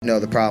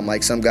the problem.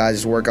 Like, some guys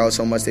just work out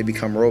so much they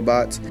become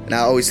robots. And I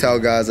always tell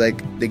guys, like,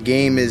 the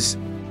game is,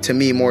 to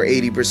me, more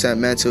 80%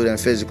 mental than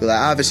physical. Like,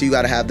 obviously, you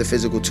got to have the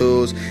physical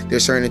tools.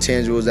 There's certain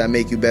intangibles that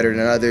make you better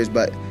than others,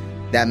 but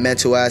that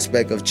mental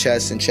aspect of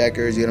chess and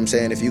checkers, you know what I'm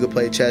saying? If you could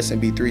play chess and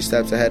be 3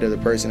 steps ahead of the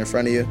person in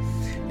front of you,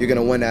 you're going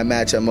to win that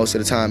matchup most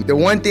of the time. The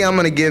one thing I'm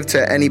going to give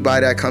to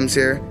anybody that comes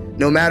here,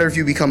 no matter if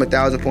you become a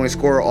 1,000-point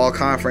scorer,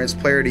 all-conference,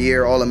 player of the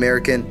year,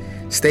 all-American,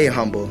 stay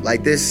humble.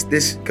 Like, this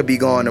could be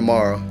gone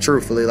tomorrow,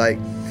 truthfully. Like,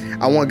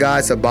 I want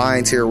guys to buy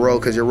into your role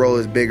because your role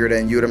is bigger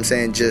than, you know what I'm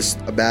saying, just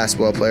a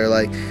basketball player.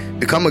 Like,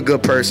 become a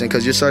good person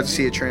because you'll start to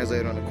see it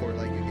translate on the court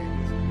like you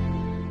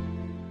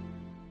can.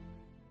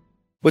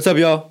 What's up,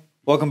 y'all?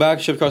 Welcome back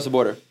to Shift Across the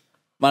Border.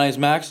 My name is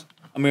Max.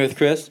 I'm here with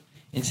Chris.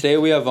 And today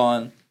we have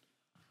on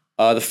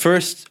the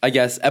first, I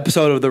guess,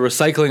 episode of the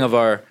recycling of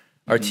our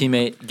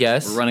teammate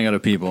guests. We're running out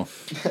of people.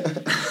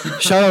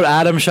 Shout out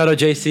Adam. Shout out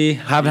JC.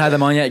 Haven't had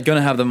them on yet.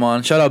 Gonna have them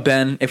on. Shout out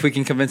Ben. If we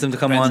can convince him to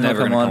come on, he'll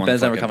come on.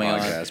 Ben's never coming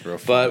on. Bro.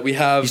 But we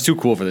have... He's too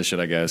cool for this shit,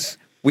 I guess.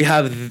 We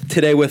have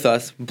today with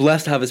us,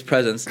 blessed to have his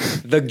presence,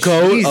 the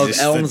GOAT of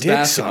Elms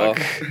basketball.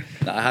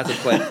 Nah, I had to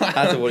play. I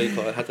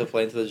had to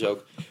play into the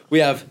joke. We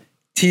have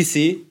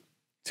TC.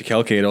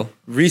 Tahquell Cadle.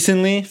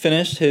 Recently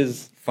finished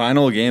his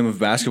final game of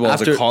basketball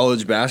as a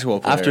college basketball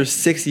player. After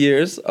 6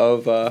 years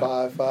of...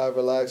 Five,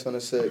 relax on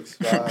the 6.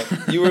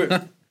 5. You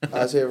were...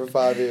 I was here for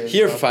 5 years.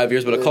 Here for 5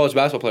 years, but a college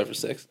basketball player for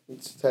 6.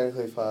 It's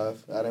technically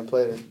 5. I didn't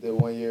play the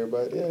 1 year,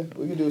 but yeah,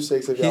 we can do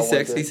 6 if y'all He's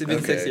want 6. He's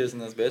been 6 years in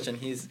this bitch, and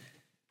he's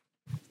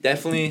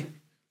definitely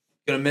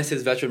going to miss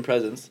his veteran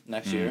presence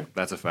next year.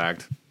 That's a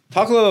fact.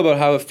 Talk a little about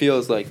how it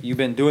feels like you've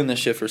been doing this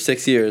shit for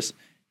 6 years.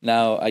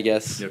 Now, I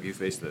guess... Yeah, if you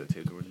face the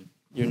tape towards you.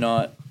 You're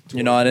not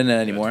in it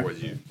anymore.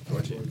 Yeah,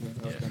 towards you.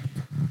 Yeah.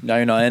 Now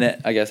you're not in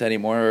it, I guess,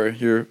 anymore, or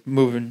you're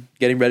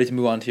getting ready to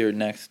move on to your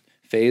next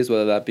phase,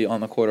 whether that be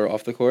on the court or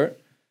off the court.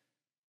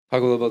 Talk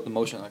a little about the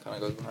motion that kind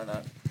of goes behind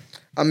that.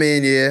 I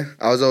mean, yeah,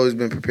 I was always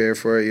been prepared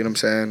for it, you know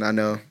what I'm saying? I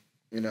know,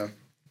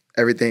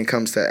 everything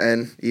comes to an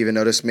end, even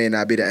though this may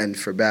not be the end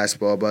for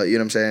basketball, but, you know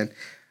what I'm saying?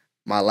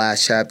 My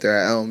last chapter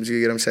at Elms, you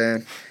get what I'm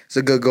saying? It's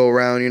a good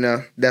go-around,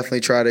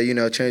 Definitely try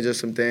to, change up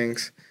some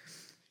things.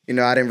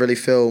 I didn't really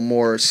feel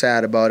more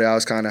sad about it. I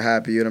was kind of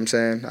happy, you know what I'm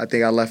saying? I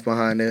think I left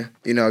behind a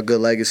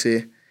good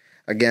legacy.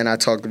 Again, I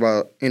talked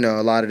about, a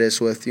lot of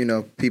this with,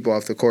 people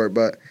off the court,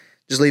 but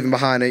just leaving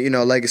behind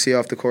a, legacy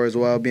off the court as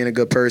well, being a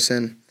good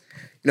person,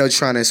 just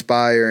trying to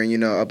inspire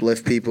and,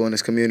 uplift people in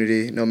this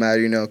community, no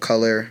matter,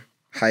 color,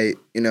 height,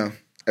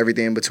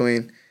 everything in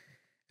between.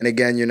 And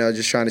again,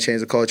 just trying to change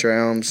the culture at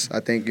Elms.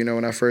 I think,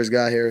 when I first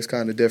got here, it's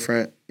kind of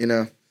different,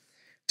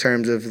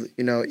 terms of,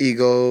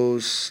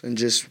 egos and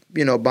just,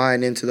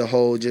 buying into the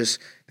whole just,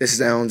 this is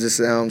Elms,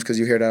 because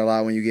you hear that a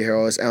lot when you get here,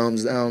 oh, it's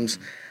Elms. I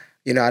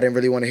didn't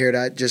really want to hear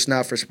that, just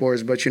not for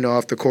sports, but,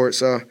 off the court.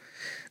 So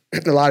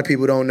a lot of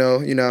people don't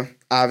know,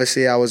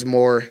 obviously I was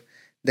more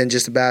than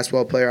just a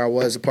basketball player. I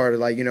was a part of,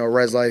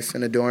 res life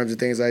in the dorms and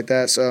things like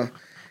that. So,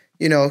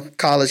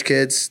 college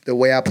kids, the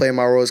way I play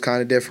my role is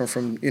kind of different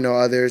from,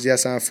 others.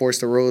 Yes, I enforce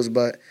the rules,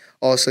 but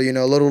also, a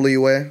little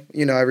leeway.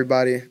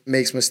 Everybody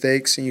makes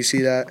mistakes, and you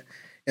see that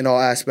in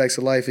all aspects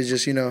of life. Is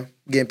just,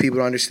 getting people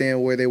to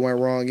understand where they went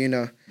wrong,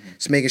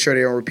 just making sure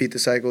they don't repeat the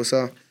cycle.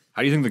 So,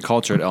 how do you think the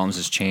culture at Elms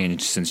has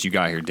changed since you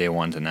got here day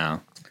one to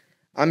now?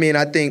 I mean,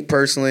 I think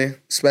personally,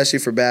 especially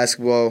for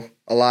basketball,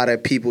 a lot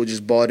of people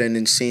just bought in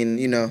and seen,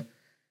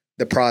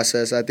 the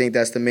process. I think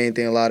that's the main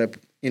thing. A lot of,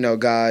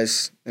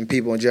 guys and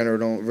people in general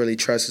don't really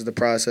trust is the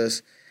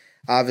process.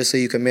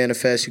 Obviously, you can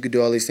manifest, you could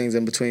do all these things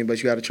in between, but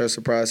you got to trust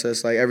the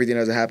process. Like, everything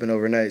doesn't happen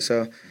overnight.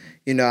 So,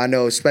 I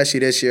know, especially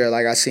this year,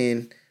 like, I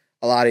seen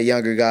a lot of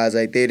younger guys,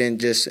 like, they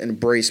didn't just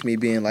embrace me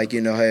being like,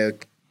 hey,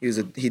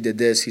 he did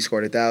this, he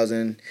scored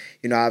 1,000.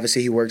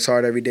 Obviously he works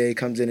hard every day,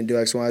 comes in and do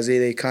X, Y, Z.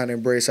 They kind of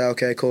embrace,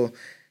 okay, cool.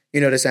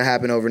 This didn't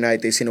happen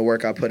overnight. They seen the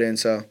work I put in.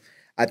 So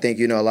I think,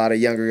 a lot of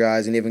younger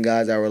guys and even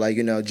guys that were like,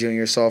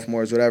 junior,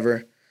 sophomores,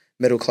 whatever,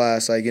 middle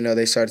class, like,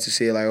 they started to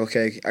see like,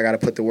 okay, I got to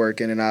put the work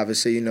in and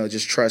obviously,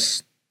 just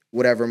trust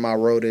whatever my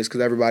road is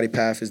because everybody's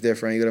path is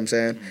different. You know what I'm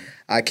saying? Mm-hmm.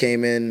 I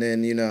came in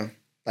and,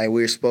 like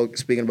we were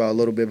speaking about a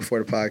little bit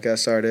before the podcast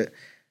started,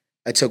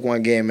 I took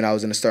one game and I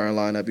was in the starting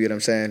lineup, you know what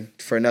I'm saying?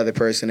 For another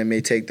person, it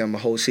may take them a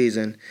whole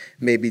season,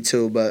 maybe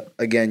 2, but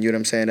again, you know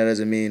what I'm saying? That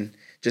doesn't mean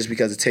just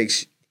because it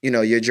takes,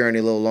 your journey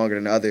a little longer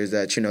than others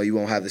that, you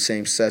won't have the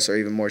same success or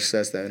even more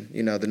success than,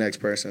 the next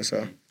person,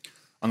 so.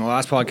 On the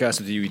last podcast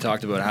with you, we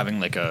talked about having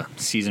like a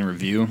season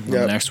review on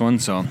the next one,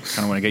 so kind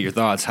of want to get your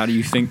thoughts. How do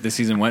you think the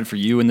season went for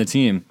you and the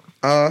team?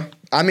 I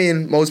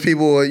mean, most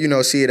people,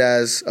 see it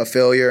as a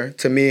failure.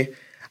 To me,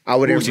 I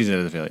wouldn't. Who sees it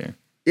as a failure?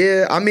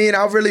 Yeah, I mean,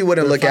 I really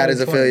wouldn't look at it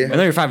as a failure. I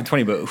know you're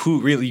 5-20, but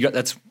who really you got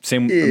that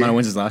same amount of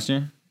wins as last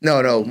year?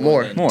 No,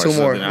 more. 2 so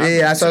more. Yeah,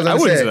 that's what I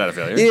was going to say. I wouldn't say that a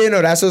failure. Yeah,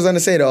 no, that's what I was going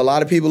to say, though. A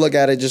lot of people look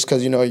at it just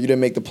because, you didn't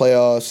make the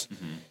playoffs.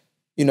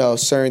 Mm-hmm.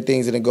 Certain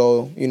things didn't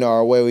go,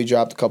 our way. We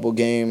dropped a couple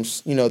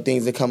games,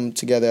 things that come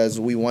together as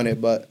we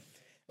wanted. But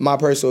my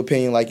personal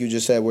opinion, like you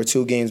just said, we're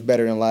 2 games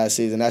better than last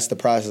season. That's the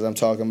process I'm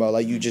talking about.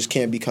 Like, you just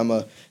can't become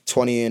a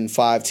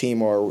 20-5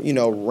 team or,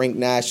 rank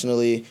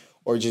nationally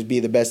or just be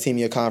the best team in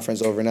your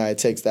conference overnight. It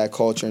takes that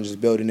culture and just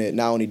building it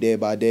not only day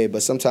by day,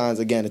 but sometimes,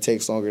 again, it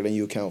takes longer than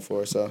you account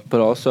for. So, but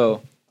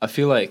also, I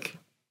feel like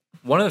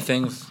one of the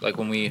things, like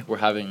when we were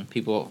having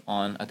people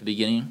on at the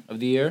beginning of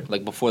the year,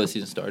 like before the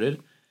season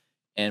started,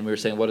 and we were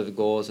saying, what are the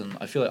goals? And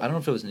I feel like, I don't know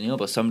if it was Neil,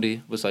 but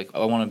somebody was like,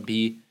 I want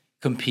to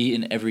compete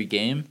in every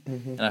game.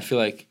 And I feel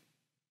like,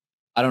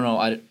 I don't know,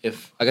 I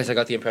guess I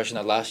got the impression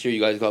that last year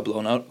you guys got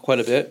blown out quite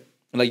a bit.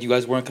 And like you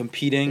guys weren't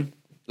competing.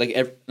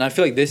 And I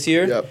feel like this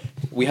year,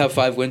 we have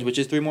 5 wins, which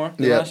is 3 more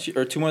than last year,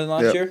 or 2 more than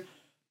last year.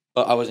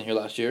 But I wasn't here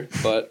last year,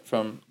 but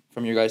from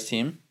your guys'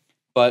 team.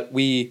 But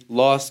we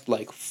lost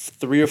like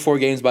 3 or 4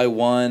 games by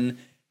 1.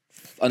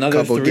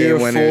 Another 3 or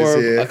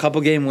 4, a couple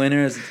game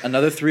winners,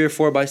 another 3 or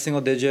 4 by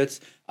single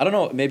digits. I don't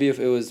know, maybe if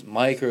it was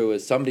Mike or it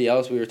was somebody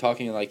else, we were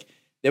talking like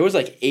there was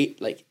like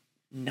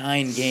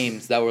 9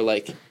 games that were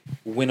like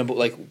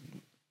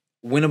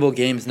winnable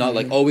games, not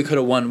like, oh, we could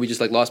have won, we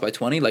just like lost by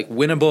 20. Like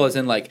winnable as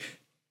in like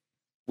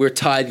we're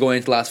tied going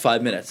into the last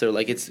 5 minutes, or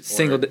like it's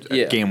single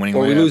game winning,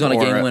 or we lose on a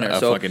game winner.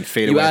 So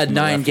you add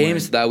 9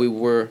 games to that, we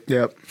were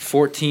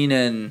 14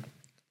 and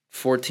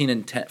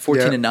 10,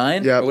 14 and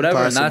 9 or whatever,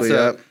 possibly,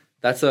 and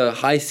that's a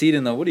high seed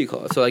in the, what do you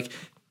call it? So like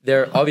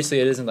there, obviously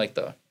it isn't like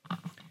the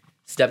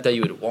step that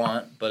you would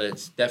want, but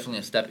it's definitely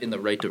a step in the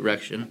right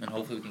direction, and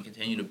hopefully we can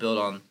continue to build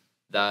on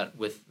that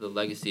with the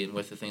legacy and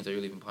with the things that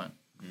you're leaving behind.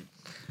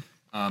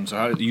 So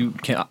how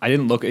I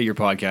didn't look at your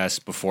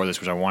podcast before this,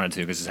 which I wanted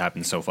to because this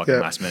happened so fucking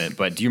last minute.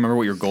 But do you remember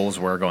what your goals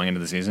were going into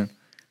the season?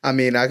 I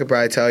mean, I could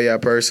probably tell you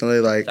personally,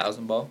 like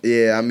 1,000 ball.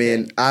 Yeah, I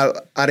mean, I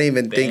didn't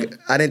even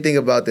think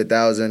about the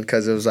 1,000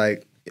 because it was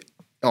like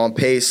on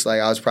pace. Like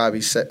I was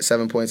probably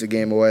 7 points a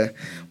game away,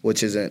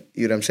 which isn't,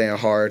 you know what I'm saying,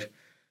 hard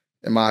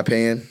in my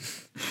opinion.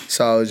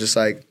 So I was just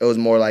like, it was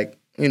more like,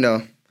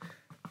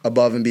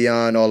 above and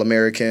beyond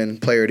All-American,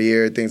 Player of the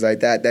Year, things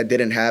like that. That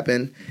didn't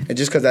happen. And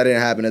just because that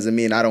didn't happen doesn't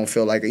mean I don't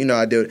feel like,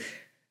 I do it.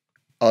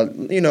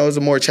 It was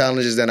more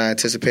challenges than I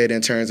anticipated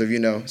in terms of,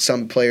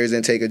 some players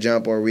didn't take a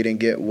jump or we didn't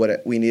get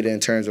what we needed in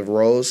terms of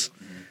roles.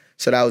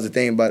 So that was the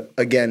thing. But,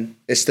 again,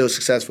 it's still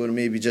successful to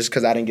me. Just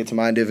because I didn't get to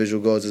my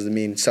individual goals doesn't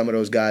mean some of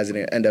those guys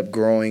didn't end up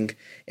growing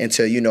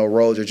into,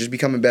 roles or just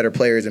becoming better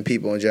players and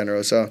people in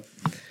general. So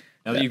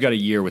now that you've got a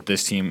year with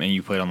this team and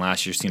you played on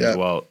last year's team as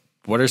well,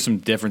 what are some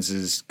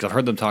differences? Because I've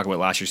heard them talk about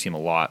last year's team a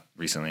lot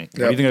recently. What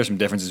do you think are some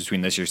differences between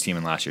this year's team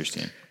and last year's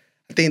team?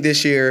 I think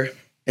this year,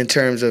 in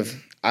terms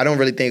of, I don't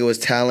really think it was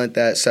talent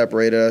that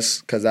separated us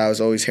because I was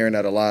always hearing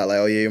that a lot. Like,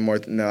 oh, yeah, you're more.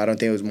 No, I don't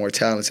think it was more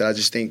talented. I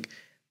just think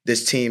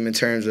this team, in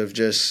terms of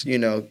just,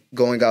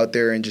 going out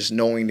there and just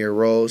knowing their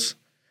roles,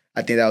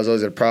 I think that was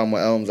always the problem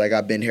with Elms. Like,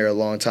 I've been here a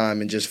long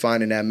time and just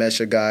finding that mesh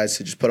of guys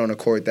to just put on a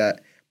court that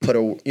put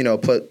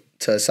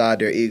to aside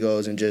their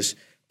egos and just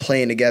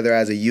playing together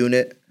as a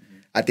unit.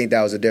 I think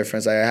that was a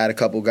difference. Like I had a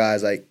couple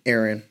guys like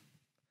Aaron.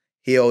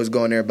 He always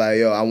go in there by,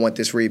 yo, I want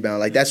this rebound.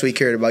 Like that's what he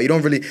cared about.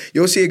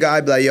 You'll see a guy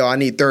be like, yo, I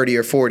need 30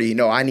 or 40.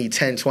 No, I need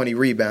 10, 20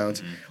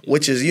 rebounds,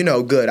 which is,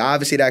 good.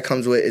 Obviously that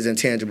comes with is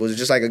intangibles. It's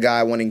just like a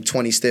guy wanting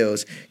 20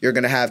 steals. You're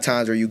going to have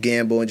times where you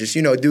gamble and just,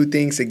 do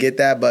things to get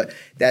that, but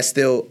that's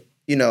still,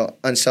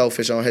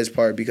 unselfish on his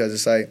part because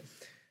it's like,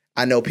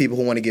 I know people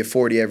who want to get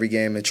 40 every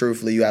game, and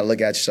truthfully, you got to look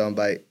at yourself and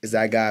be like, is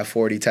that guy a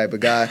 40 type of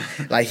guy?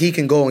 Like, he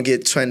can go and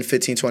get 10,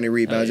 15, 20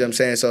 rebounds, you know what I'm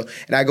saying? So,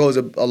 and that goes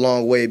a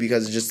long way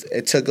because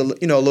it took, a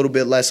little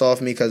bit less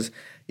off me because,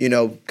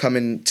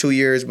 coming 2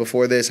 years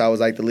before this, I was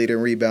like the leader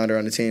and rebounder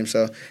on the team.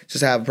 So,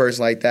 just to have a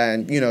person like that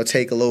and,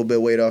 take a little bit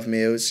weight off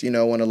me, it was,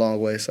 went a long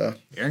way, so.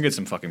 Aaron gets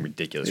some fucking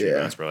ridiculous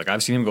rebounds, bro. Like,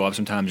 I've seen him go up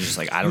sometimes just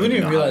like, I don't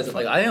even know realize it.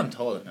 Like, I am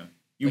taller than him.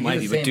 You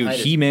might be, but dude,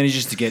 he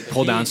manages to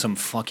pull down some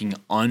fucking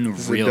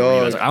unreal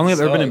rebounds. Like, I only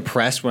have ever been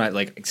impressed when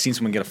I seen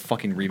someone get a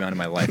fucking rebound in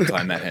my life until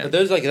I met him. But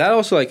there's that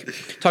also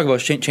talk about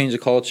change the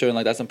culture and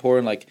that's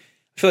important. Like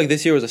I feel like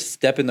this year was a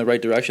step in the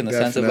right direction in the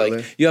sense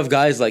of you have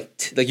guys like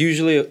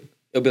usually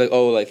it'll be like,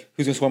 oh, like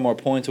who's gonna score more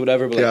points or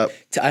whatever. But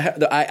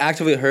I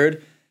actively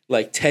heard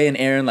like Tay and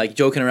Aaron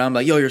joking around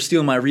like, yo, you're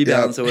stealing my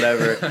rebounds or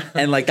whatever,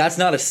 and that's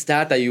not a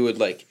stat that you would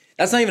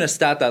That's not even a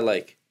stat that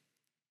Like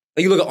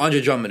you look at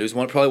Andre Drummond, who's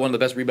probably one of the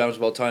best rebounders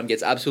of all time,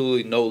 gets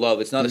absolutely no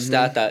love. It's not a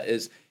stat that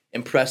is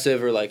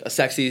impressive or a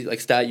sexy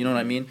stat, you know what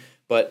I mean?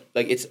 But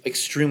it's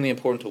extremely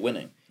important to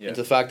winning. Yeah. And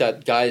the fact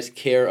that guys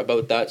care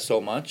about that so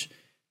much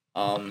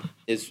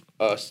is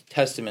a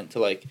testament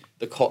to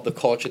the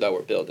culture that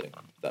we're building.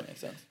 If that makes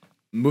sense.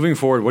 Moving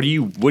forward, what do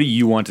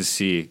you want to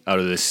see out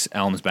of this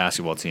Elms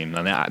basketball team?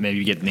 I mean, maybe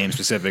you get name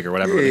specific or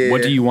whatever. Yeah.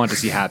 What do you want to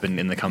see happen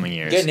in the coming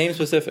years? Get name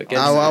specific.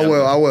 I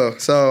will.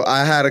 So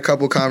I had a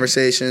couple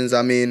conversations.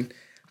 I mean,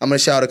 I'm going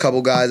to shout a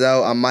couple guys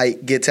out. I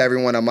might get to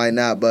everyone, I might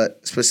not,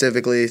 but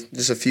specifically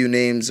just a few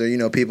names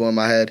or, people in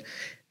my head.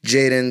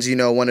 Jaden's,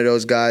 one of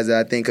those guys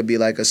that I think could be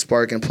like a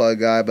spark and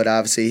plug guy, but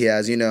obviously he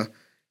has,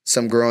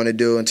 some growing to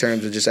do in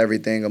terms of just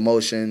everything,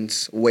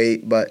 emotions,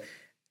 weight, but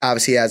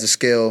obviously he has a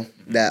skill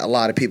that a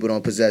lot of people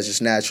don't possess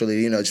just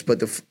naturally, just put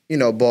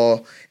the,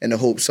 ball in the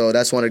hoop. So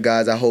that's one of the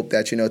guys I hope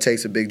that,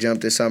 takes a big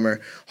jump this summer.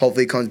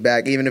 Hopefully he comes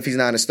back, even if he's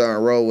not in a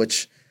starting role,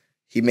 which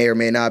he may or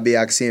may not be.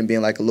 I can see him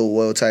being like a Lil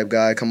Will type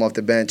guy, come off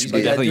the bench.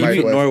 Definitely.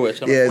 You beat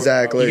Norwich. Yeah,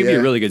 exactly. He could be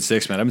a really good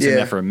six man. I've been saying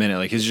that for a minute.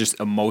 Like his just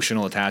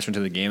emotional attachment to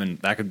the game, and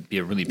that could be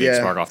a really big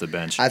spark off the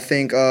bench. I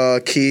think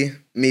Key,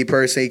 me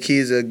personally,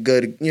 Key's a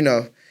good,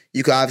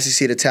 you can obviously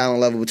see the talent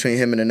level between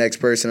him and the next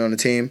person on the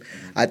team.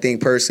 I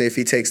think personally, if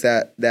he takes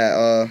that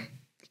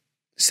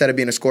instead of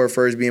being a scorer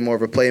first, being more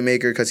of a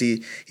playmaker, because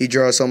he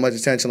draws so much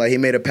attention. Like he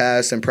made a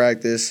pass in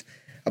practice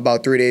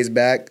about 3 days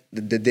back,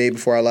 the day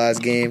before our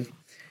last game.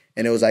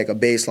 And it was like a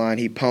baseline.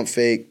 He pump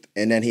faked,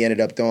 and then he ended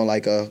up throwing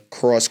like a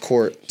cross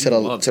court to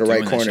the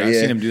right corner. I've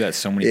seen him do that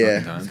so many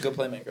fucking times. He's a good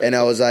playmaker. And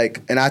I was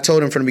like, and I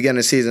told him from the beginning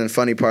of the season,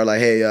 funny part, like,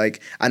 hey, like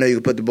I know you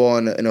can put the ball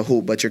in a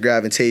hoop, but your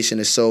gravitation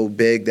is so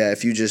big that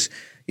if you just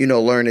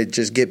learn to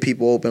just get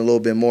people open a little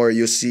bit more,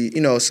 you'll see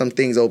some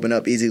things open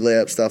up, easy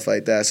layup, stuff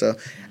like that. So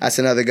that's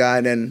another guy.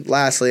 And then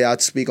lastly, I'll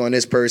speak on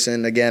this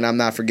person again. I'm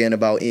not forgetting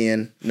about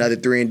Ian, another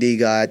 3-and-D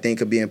guy. I think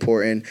could be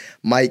important.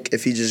 Mike,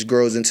 if he just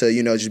grows into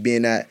just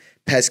being that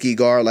pesky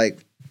guard, like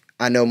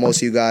I know most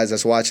of you guys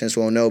that's watching this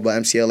won't know, but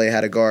MCLA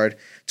had a guard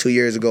 2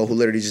 years ago who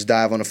literally just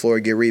dive on the floor,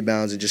 get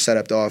rebounds, and just set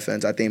up the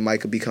offense. I think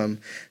Mike could become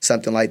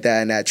something like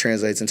that, and that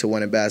translates into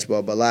winning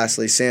basketball. But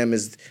lastly, Sam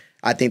is,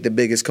 I think, the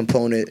biggest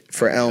component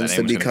for Elms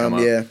to become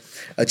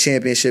a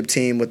championship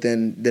team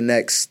within the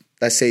next,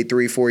 let's say,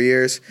 3-4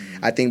 years.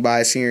 Mm-hmm. I think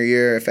by senior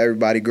year, if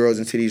everybody grows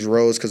into these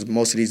roles, because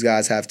most of these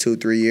guys have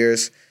 2-3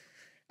 years,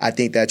 I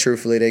think that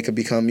truthfully they could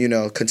become,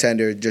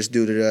 contender just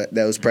due to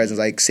those presence.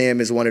 Like Sam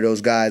is one of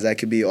those guys that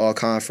could be all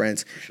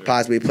conference,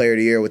 possibly player of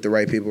the year with the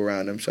right people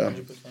around him. So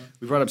 100%.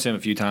 We brought up Sam a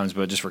few times,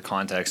 but just for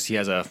context, he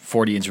has a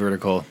 40-inch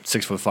vertical,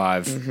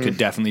 6'5", could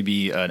definitely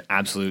be an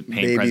absolute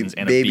paint presence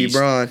and a beast. Baby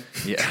Braun.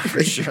 Yeah,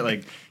 for sure.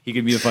 Like he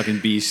could be a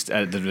fucking beast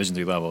at the Division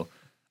III level.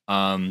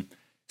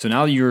 So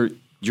now you're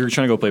trying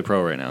to go play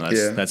pro right now.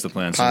 That's the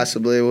plan.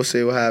 Possibly, we'll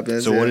see what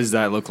happens. So what does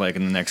that look like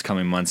in the next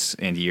coming months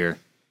and year?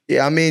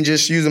 Yeah, I mean,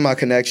 just using my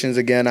connections.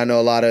 Again, I know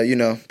a lot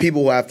of,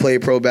 people who have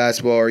played pro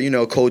basketball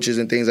or, coaches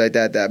and things like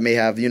that may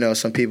have,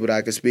 some people that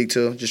I could speak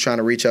to. Just trying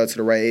to reach out to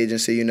the right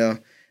agency,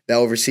 that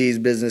oversees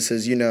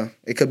businesses,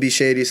 it could be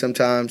shady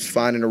sometimes,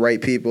 finding the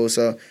right people.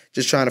 So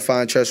just trying to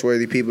find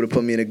trustworthy people to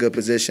put me in a good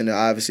position. And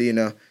obviously,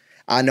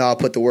 I know I'll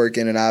put the work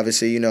in, and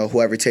obviously,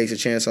 whoever takes a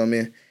chance on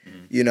me,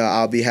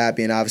 I'll be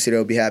happy, and obviously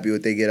they'll be happy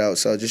what they get out.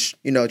 So just,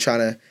 trying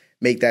to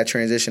make that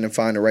transition and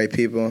find the right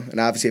people. And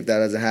obviously, if that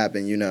doesn't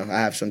happen, I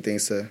have some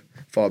things to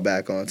fall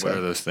back on. So. What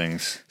are those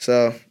things?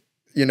 So,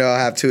 I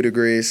have 2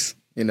 degrees,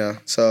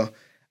 So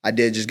I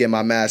did just get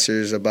my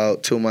master's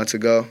about 2 months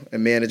ago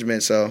in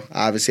management. So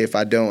obviously, if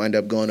I don't end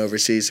up going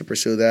overseas to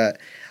pursue that,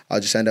 I'll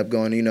just end up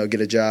going,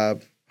 get a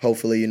job,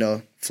 hopefully,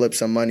 flip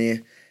some money,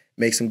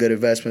 make some good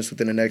investments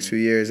within the next few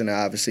years. And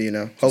obviously,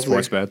 hopefully.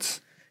 Sports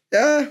bets?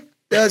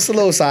 Yeah, it's a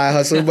little side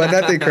hustle, but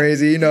nothing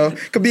crazy,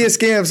 Could be a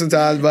scam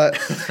sometimes, but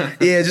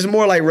yeah, just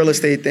more like real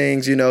estate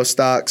things,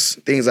 stocks,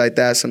 things like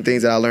that. Some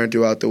things that I learned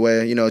throughout the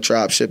way,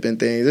 drop shipping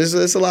things.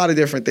 There's a lot of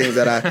different things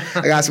that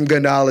I got some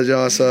good knowledge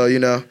on. So,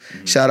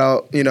 shout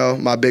out,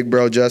 my big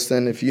bro,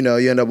 Justin. If, you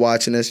end up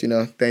watching this,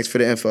 thanks for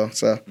the info.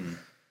 So.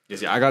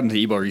 Yes, I got into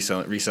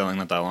eBay reselling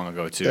not that long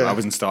ago too. Yeah. I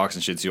was in stocks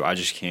and shit too. I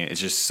just can't. It's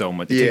just so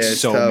much. It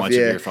takes so much of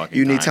your fucking time.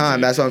 You need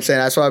time. That's what I'm saying.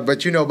 That's why.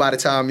 But by the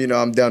time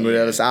I'm done with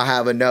it, I'll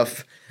have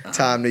enough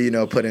time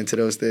to put into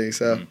those things.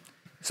 So.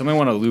 Something I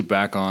want to loop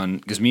back on,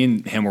 because me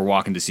and him were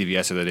walking to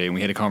CVS the other day, and we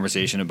had a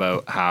conversation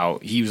about how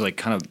he was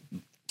like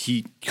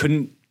he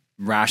couldn't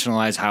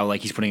rationalize how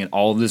like he's putting in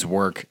all of this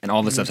work and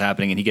all this stuff's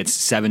happening, and he gets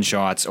 7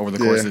 shots over the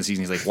course of the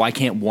season. He's like, why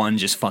can't one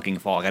just fucking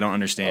fall? Like, I don't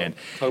understand.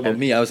 Talking about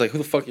me, I was like, who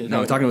the fuck is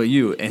No, talking about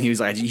you. And he was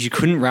like, you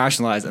couldn't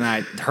rationalize. And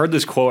I heard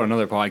this quote on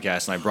another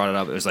podcast, and I brought it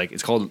up. It was like,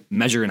 it's called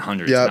measure in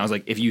hundreds. Yep. And I was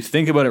like, if you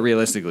think about it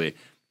realistically,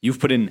 you've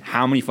put in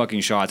how many fucking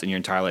shots in your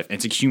entire life, and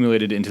it's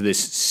accumulated into this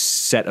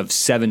set of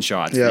 7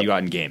 shots that you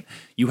got in game.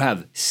 You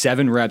have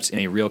 7 reps in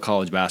a real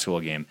college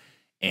basketball game.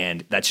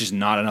 And that's just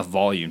not enough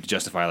volume to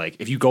justify, like,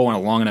 if you go on a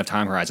long enough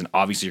time horizon,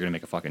 obviously you're going to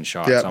make a fucking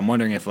shot. Yep. So I'm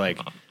wondering if, like,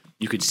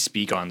 you could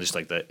speak on just,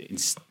 like, the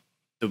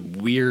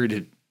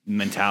weird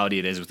mentality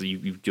it is with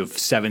you have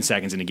 7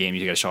 seconds in a game,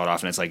 you get a shot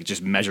off, and it's, like,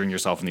 just measuring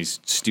yourself in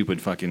these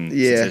stupid fucking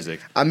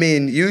statistics. I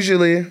mean,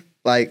 usually,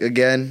 like,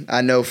 again,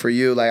 I know for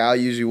you, like, I'll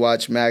usually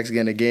watch Max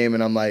get in a game,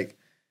 and I'm like,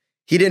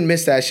 he didn't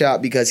miss that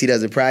shot because he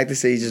doesn't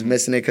practice it. He's just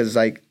missing it because it's,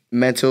 like,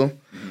 mental.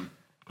 Mm-hmm.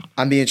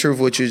 I'm being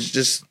truthful with you. It's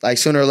just like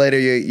sooner or later,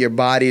 your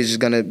body is just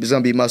gonna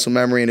be muscle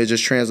memory, and it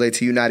just translates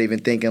to you not even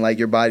thinking. Like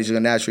your body's gonna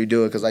naturally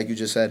do it because, like you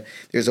just said,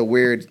 there's a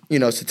weird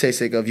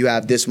statistic of you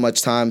have this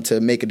much time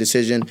to make a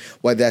decision,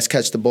 whether that's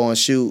catch the ball and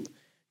shoot,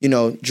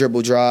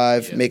 dribble,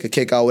 drive, make a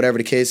kick out, whatever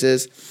the case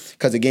is,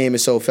 because the game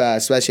is so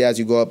fast, especially as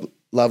you go up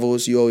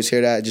levels. You always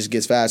hear that. It just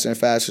gets faster and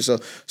faster. So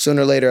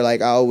sooner or later,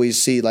 like I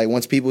always see, like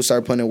once people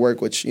start putting in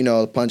work, which, you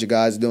know, a bunch of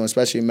guys doing,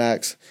 especially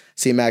Max,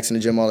 see Max in the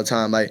gym all the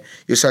time, like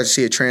you'll start to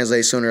see it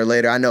translate sooner or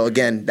later. I know,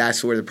 again,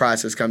 that's where the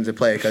process comes into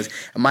play because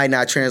it might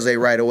not translate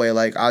right away.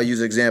 Like I'll use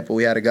an example.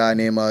 We had a guy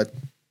named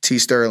T.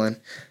 Sterling.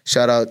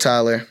 Shout out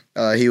Tyler.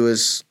 He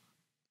was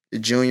a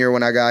junior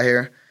when I got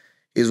here.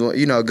 He was,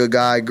 you know, a good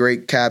guy,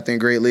 great captain,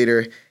 great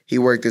leader. He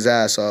worked his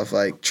ass off,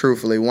 like,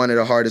 truthfully, one of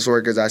the hardest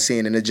workers I've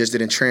seen, and it just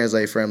didn't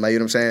translate for him. Like, you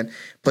know what I'm saying?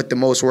 Put the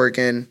most work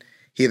in.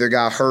 He either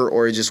got hurt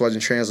or it just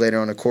wasn't translated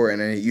on the court,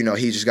 and then, you know,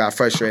 he just got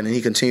frustrated, and he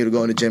continued to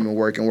go in the gym and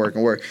work and work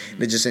and work,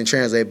 and it just didn't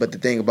translate. But the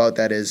thing about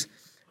that is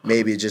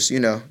maybe it just, you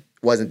know,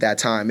 wasn't that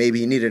time.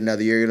 Maybe he needed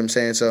another year, you know what I'm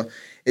saying? So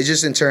it's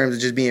just in terms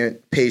of just being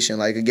patient,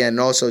 like, again,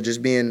 and also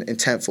just being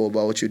intentful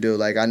about what you do.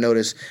 Like, I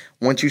notice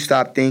once you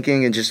stop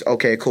thinking and just,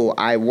 okay, cool,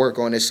 I work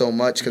on this so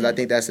much, because I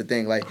think that's the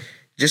thing, like,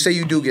 just say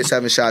you do get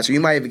 7 shots, or you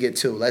might even get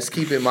 2. Let's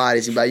keep it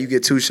modest. You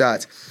get 2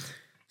 shots.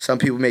 Some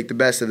people make the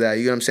best of that.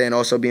 You know what I'm saying?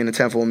 Also being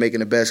intentful and making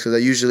the best,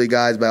 because usually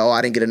guys be like, oh,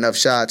 I didn't get enough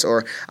shots,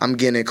 or I'm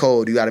getting it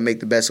cold. You got to make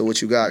the best of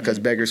what you got, because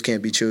beggars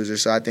can't be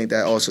choosers. So I think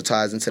that also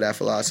ties into that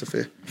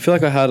philosophy. I feel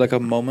like I had like a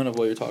moment of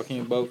what you're talking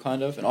about,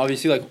 kind of. And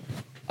obviously, like,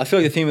 I feel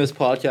like the theme of this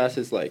podcast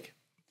is like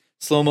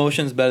slow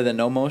motion is better than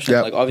no motion.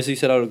 Yep. Like, obviously you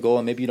set out a goal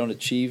and maybe you don't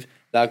achieve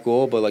that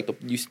goal, but like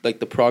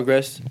the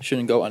progress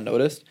shouldn't go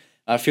unnoticed.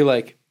 I feel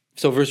like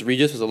versus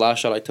Regis was the last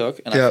shot I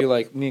took, and I feel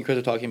like me and Chris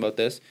are talking about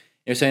this.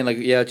 You're saying like,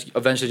 yeah, it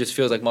eventually just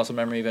feels like muscle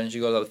memory.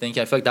 Eventually goes out of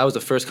thinking. I feel like that was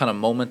the first kind of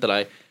moment that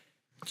I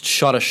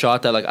shot a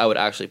shot that like I would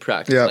actually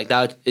practice. Like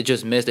that, it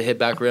just missed. It hit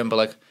back rim, but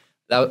like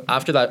that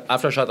after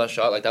I shot that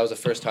shot, like that was the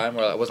first time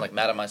where I wasn't like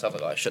mad at myself.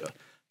 Like, oh, I should have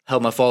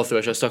held my follow through.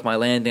 I should have stuck my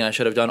landing. I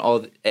should have done all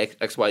the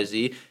X, Y,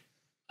 Z.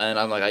 And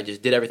I'm like, I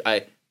just did everything.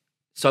 I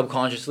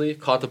subconsciously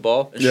caught the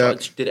ball and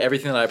shot, did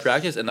everything that I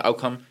practiced, and the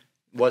outcome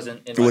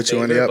wasn't in my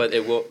favor. But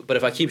it will. But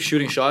if I keep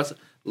shooting shots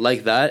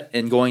like that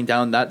and going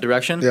down that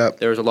direction,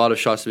 there's a lot of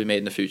shots to be made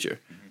in the future.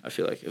 I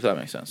feel like, if that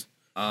makes sense.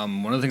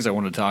 One of the things I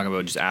wanted to talk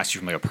about, just ask you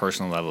from like a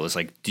personal level, is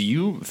like, do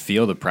you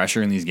feel the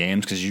pressure in these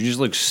games? Because you just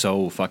look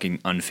so fucking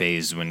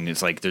unfazed when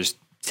it's like there's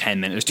 10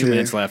 minutes, there's 2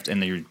 minutes left,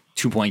 and you're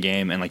 2-point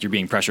game, and like you're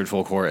being pressured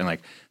full court, and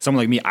like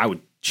someone like me, I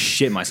would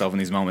shit myself in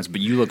these moments, but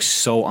you look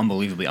so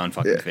unbelievably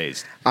unfucking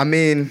phased. I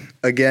mean,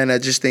 again, I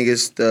just think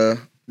it's the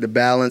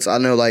balance. I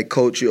know, like,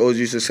 Coach, you always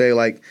used to say,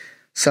 like,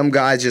 some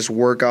guys just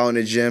work out in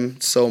the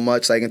gym so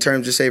much. Like, in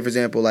terms of, say, for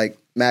example, like,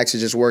 Max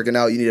is just working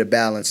out, you need a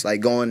balance.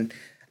 Like, going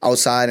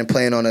outside and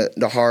playing on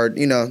the hard,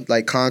 you know,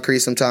 like concrete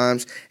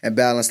sometimes, and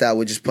balance that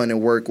with just putting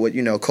in work with,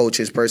 you know,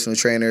 coaches, personal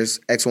trainers,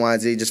 X, Y,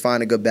 and Z. Just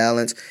find a good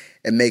balance.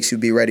 It makes you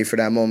be ready for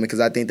that moment, because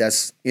I think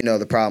that's, you know,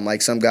 the problem.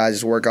 Like, some guys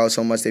just work out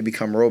so much they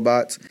become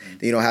robots.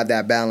 You don't have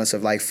that balance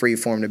of, like, free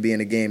form to be in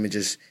the game and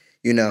just,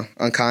 you know,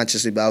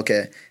 unconsciously, but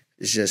okay,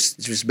 it's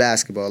just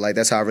basketball. Like,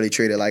 that's how I really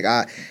treat it.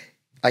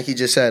 Like he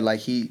just said, like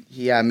he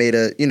had made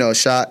a, you know,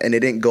 shot and it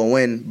didn't go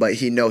in, but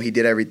he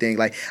did everything.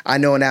 Like, I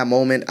know in that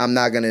moment I'm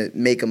not gonna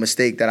make a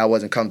mistake that I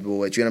wasn't comfortable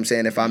with. You know what I'm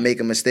saying? If I make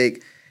a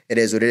mistake, it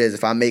is what it is.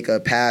 If I make a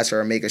pass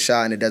or make a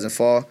shot and it doesn't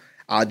fall,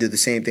 I'll do the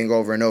same thing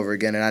over and over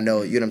again. And I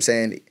know, you know what I'm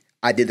saying,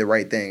 I did the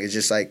right thing. It's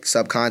just like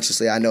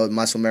subconsciously, I know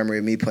muscle memory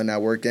of me putting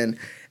that work in.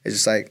 It's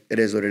just like, it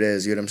is what it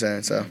is. You know what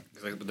I'm saying? So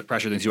like the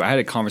pressure thing too. I had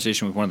a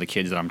conversation with one of the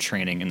kids that I'm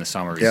training in the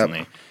summer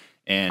recently.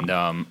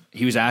 And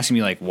he was asking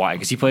me, like, why?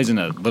 Because he plays in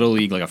a little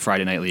league, like a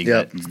Friday night league.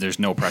 That there's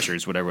no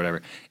pressures,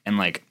 whatever. And,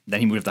 like, then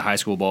he moved up to high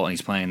school ball, and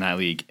he's playing in that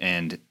league.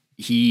 And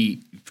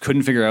he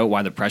couldn't figure out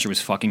why the pressure was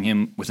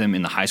fucking with him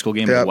in the high school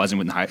game, but it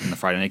wasn't in the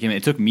Friday night game.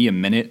 It took me a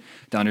minute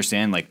to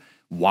understand, like,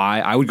 why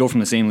I would go from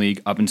the same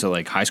league up into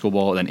like high school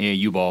ball, then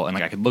AAU ball, and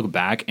like I could look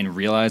back and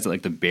realize that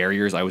like the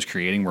barriers I was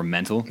creating were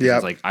mental.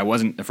 Because like I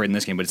wasn't afraid in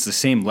this game, but it's the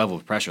same level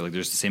of pressure. Like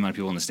there's the same amount of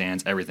people in the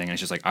stands, everything. And it's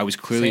just like I was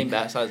clearly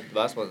same size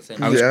basketball, the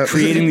same. I was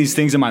creating these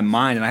things in my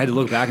mind, and I had to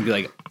look back and be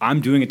like,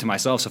 I'm doing it to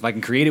myself. So if I can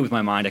create it with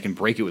my mind, I can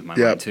break it with my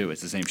mind too.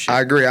 It's the same shit.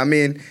 I agree. I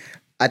mean,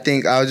 I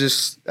think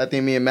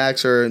me and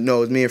Max it's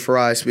me and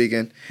Farai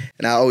speaking,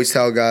 and I always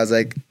tell guys,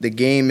 like, the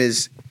game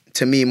is,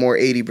 to me, more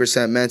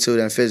 80% mental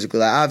than physical.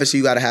 Like, obviously,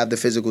 you got to have the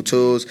physical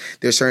tools.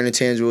 There's certain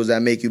intangibles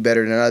that make you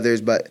better than others,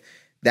 but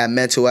that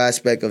mental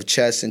aspect of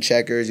chess and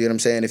checkers, you know what I'm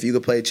saying? If you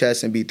could play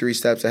chess and be 3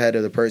 steps ahead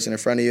of the person in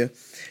front of you,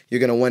 you're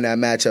going to win that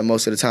matchup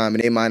most of the time,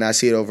 and they might not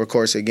see it over the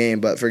course of the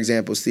game. But, for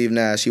example, Steve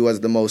Nash, he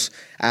wasn't the most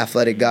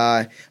athletic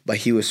guy, but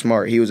he was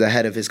smart. He was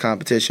ahead of his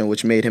competition,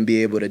 which made him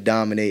be able to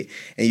dominate,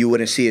 and you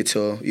wouldn't see it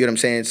till, you know what I'm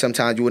saying?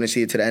 Sometimes you wouldn't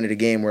see it to the end of the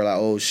game where, like,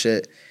 oh,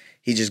 shit,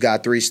 he just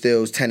got 3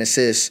 steals, 10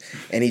 assists,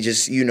 and he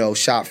just, you know,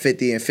 shot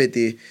 50 and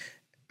 50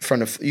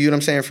 from the, you know what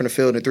I'm saying, from the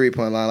field and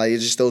 3-point line. Like,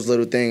 it's just those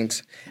little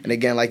things. And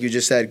again, like you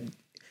just said,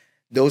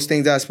 those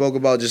things I spoke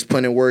about, just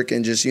putting in work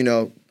and just, you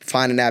know,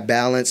 finding that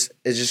balance,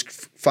 is just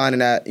finding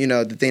that, you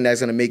know, the thing that's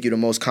going to make you the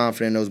most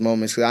confident in those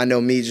moments. Because I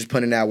know me just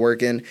putting that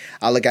work in,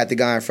 I look at the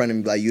guy in front of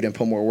me like, you didn't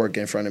put more work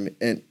in front of me,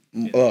 and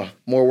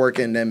more work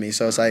in than me.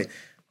 So it's like,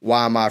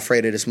 why am I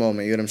afraid of this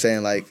moment? You know what I'm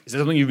saying? Like, is that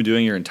something you've been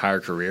doing your entire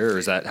career, or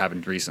has that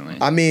happened recently?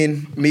 I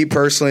mean, me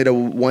personally, the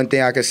one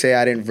thing I could say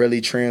I didn't really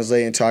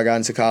translate until I got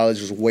into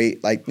college was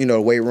weight, like, the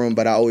weight room,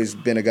 but I always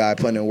been a guy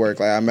putting in work.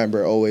 Like, I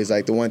remember always,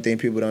 like, the one thing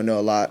people don't know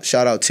a lot,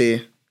 shout out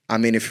T. I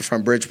mean, if you're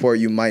from Bridgeport,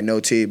 you might know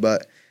T,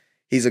 but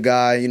he's a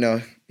guy,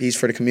 he's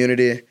for the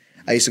community.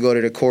 I used to go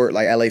to the court,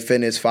 like, LA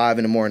Fitness, 5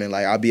 in the morning.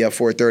 Like, I'll be up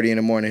 4:30 in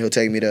the morning. He'll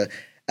take me to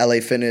LA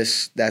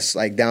Fitness, that's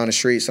like down the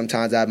street.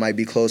 Sometimes that might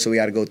be close, so we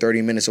got to go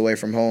 30 minutes away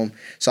from home.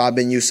 So I've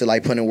been used to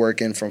like putting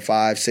work in from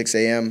 5, 6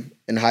 a.m.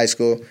 in high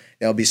school.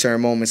 There'll be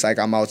certain moments like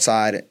I'm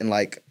outside in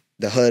like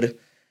the hood,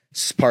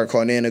 park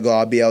called Indigo.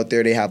 I'll be out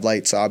there. They have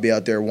lights, so I'll be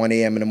out there 1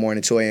 a.m. in the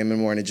morning, 2 a.m. in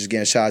the morning, just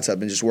getting shots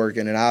up and just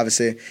working. And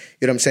obviously, you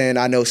know what I'm saying?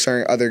 I know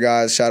certain other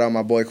guys. Shout out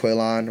my boy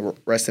Quaylon,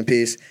 rest in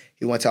peace.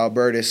 He went to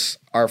Albertus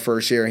our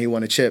first year and he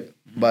won a chip,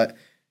 but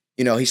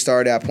he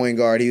started at point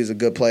guard. He was a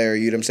good player.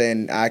 You know what I'm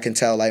saying? I can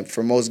tell, like,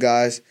 for most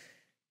guys,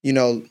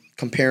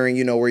 comparing,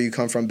 where you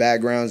come from,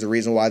 backgrounds, the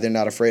reason why they're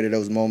not afraid of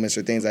those moments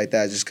or things like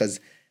that, just because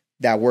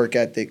that work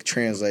ethic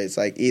translates.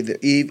 Like, even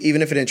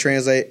if it didn't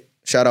translate,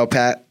 shout out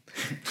Pat.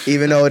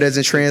 Even though it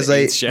doesn't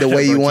translate the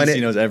way you want it.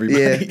 He knows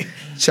everybody. Yeah.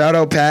 Shout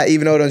out Pat.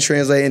 Even though it doesn't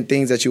translate in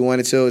things that you want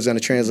it to, it's going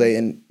to translate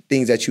in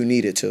things that you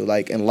need it to.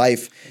 Like, in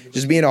life,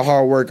 just being a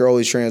hard worker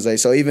always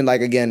translates. So even,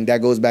 like, again, that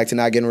goes back to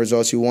not getting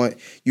results you want.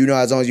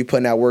 As long as you put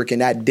in that work,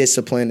 and that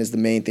discipline is the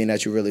main thing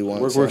that you really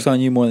want. Work works on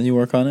you more than you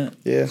work on it.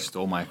 Yeah.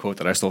 Stole my quote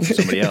that I stole from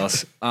somebody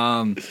else.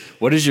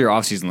 What does your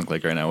offseason look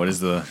like right now? What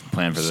is the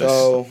plan for this?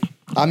 So,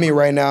 I mean,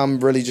 right now I'm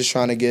really just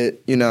trying to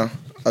get,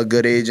 a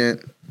good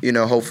agent,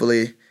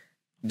 hopefully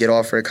get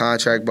offered a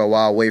contract. But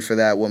while I wait for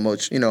that, what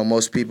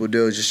most people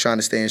do is just trying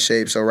to stay in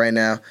shape. So right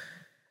now,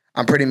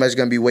 I'm pretty much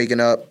going to be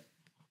waking up.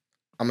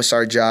 I'm going to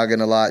start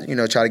jogging a lot,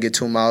 try to get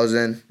 2 miles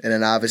in. And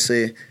then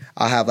obviously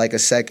I'll have like a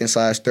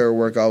second/third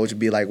workout, which would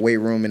be like weight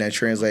room and then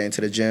translate into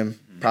the gym.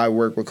 Probably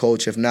work with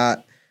coach. If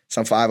not,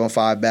 some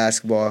 5-on-5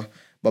 basketball.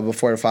 But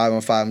before the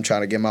 5-on-5, I'm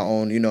trying to get my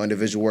own,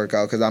 individual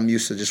workout because I'm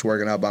used to just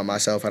working out by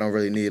myself. I don't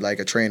really need like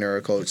a trainer or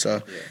a coach.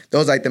 So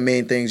those like the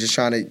main things, just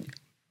trying to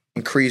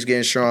increase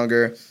getting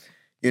stronger.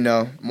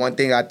 One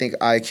thing I think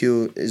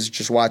IQ is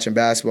just watching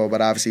basketball, but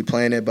obviously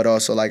playing it. But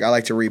also, like, I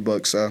like to read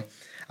books. So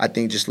I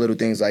think just little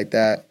things like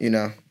that,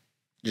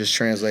 just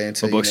translate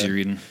into. What books are you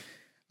reading?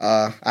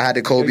 I had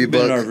the Kobe You've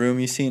been book. in our room.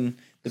 You've seen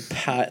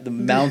the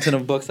mountain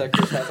of books that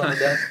Chris has on the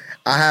desk.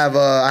 I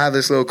have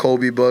this little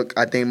Kobe book.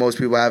 I think most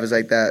people have is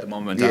like that. The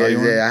Momentality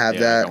one? Yeah, I have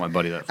that. I got my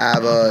buddy that. I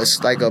have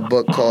it's like a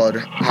book called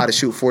How to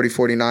Shoot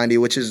 40-40-90,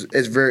 which is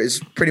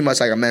it's pretty much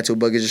like a mental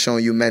book. It's just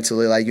showing you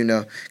mentally, like,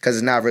 because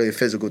it's not really a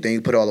physical thing.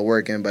 You put all the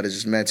work in, but it's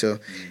just mental.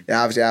 And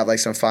obviously I have like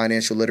some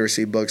financial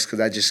literacy books because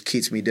that just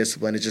keeps me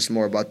disciplined. It's just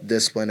more about the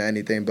discipline than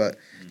anything. But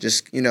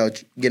just,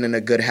 getting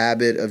a good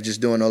habit of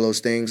just doing all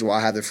those things while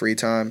I have the free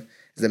time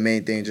is the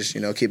main thing. Just,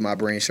 keep my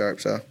brain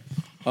sharp. So.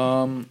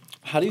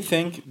 How do you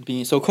think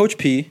Coach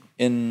P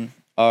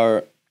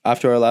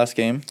after our last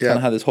game kind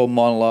of had this whole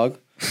monologue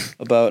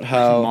about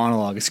how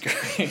monologue is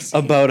crazy.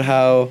 about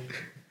how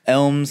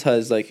Elms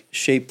has like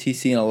shaped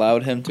TC and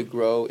allowed him to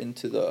grow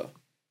into the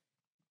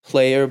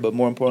player, but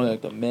more importantly,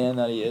 like the man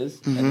that he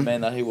is and the man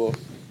that he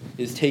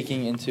is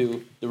taking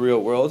into the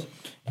real world.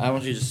 I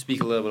want you to just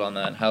speak a little bit on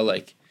that, how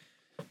like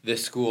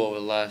this school over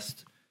the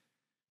last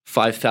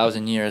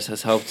 5,000 years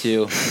has helped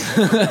you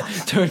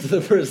turn to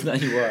the person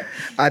that you are.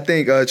 I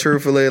think,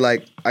 truthfully,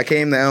 like, I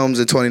came to Elms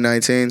in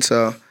 2019,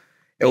 so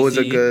it was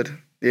a good,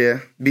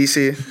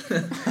 BC.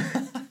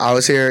 I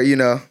was here,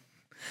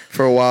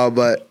 for a while,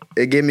 but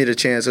it gave me the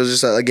chance. It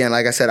was just, again,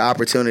 like I said,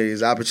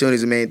 opportunities. Opportunities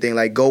is the main thing.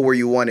 Like, go where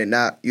you want it,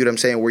 not,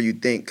 where you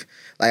think.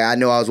 Like, I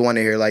know I was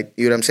wanted here. Like,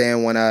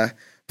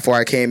 before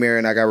I came here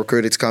and I got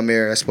recruited to come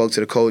here, I spoke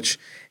to the coach,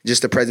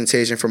 just the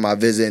presentation for my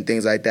visit and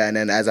things like that. And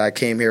then as I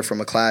came here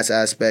from a class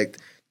aspect,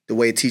 the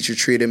way teacher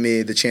treated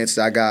me, the chances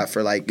I got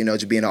for, like,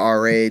 just being an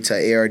RA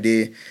to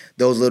ARD,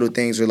 those little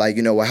things were, like,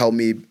 what helped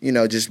me,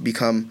 just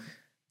become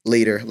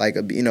leader, like,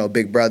 a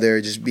big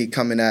brother, just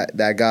becoming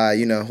that guy,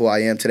 who I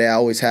am today. I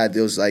always had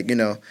those, like,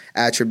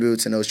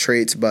 attributes and those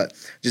traits, but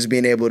just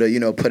being able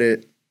to, put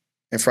it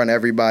in front of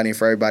everybody and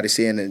for everybody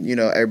seeing and,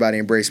 everybody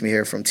embraced me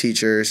here, from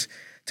teachers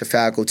to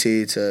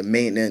faculty to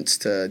maintenance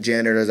to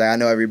janitors. I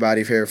know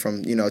everybody here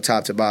from,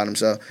 top to bottom.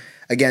 So,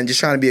 again, just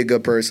trying to be a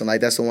good person.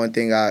 Like, that's the one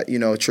thing I,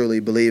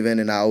 truly believe in.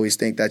 And I always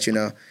think that,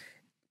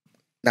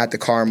 not the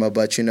karma,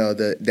 but,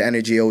 the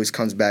energy always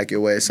comes back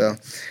your way. So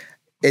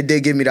it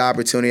did give me the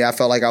opportunity. I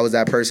felt like I was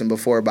that person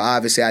before, but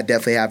obviously I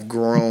definitely have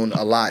grown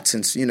a lot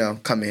since,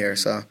 coming here.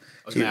 So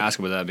I was going to ask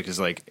about that because,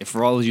 like, if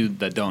for all of you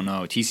that don't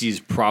know, TC is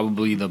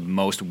probably the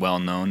most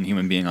well-known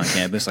human being on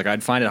campus. Like,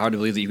 I'd find it hard to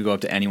believe that you could go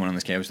up to anyone on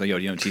this campus like, yo,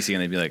 do you know TC?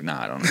 And they'd be like,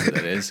 nah, I don't know who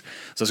that is.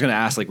 So I was going to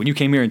ask, like, when you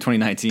came here in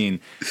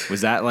 2019,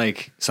 was that,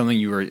 like, something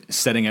you were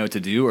setting out to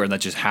do, or that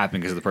just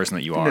happened because of the person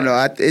that you are?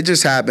 No, it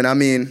just happened. I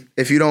mean,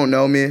 if you don't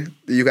know me,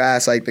 you can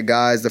ask, like, the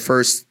guys. The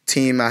first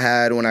team I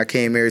had when I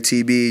came here,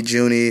 TB,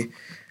 Junie,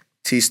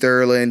 T.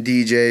 Sterling,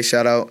 DJ,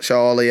 shout out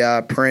all of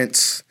y'all,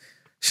 Prince,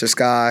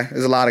 Shaskai.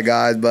 There's a lot of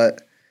guys,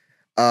 but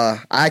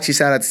I actually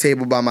sat at the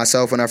table by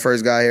myself when I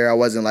first got here. I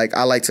wasn't like,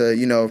 I like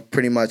to,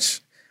 pretty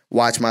much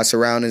watch my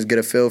surroundings, get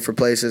a feel for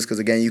places, because,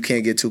 again, you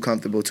can't get too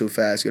comfortable too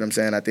fast. You know what I'm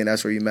saying? I think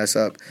that's where you mess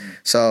up.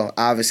 So,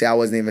 obviously, I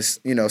wasn't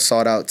even,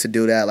 sought out to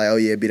do that, like, oh,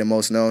 yeah, be the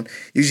most known.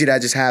 Usually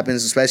that just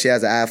happens, especially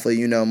as an athlete.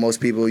 Most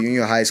people,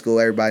 you're in high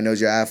school, everybody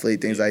knows you're an athlete,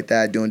 things like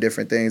that, doing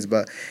different things.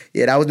 But,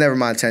 yeah, that was never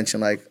my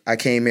intention. Like, I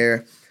came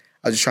here.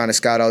 I was just trying to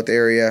scout out the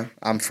area.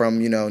 I'm from,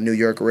 New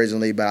York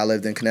originally, but I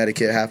lived in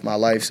Connecticut half my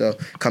life. So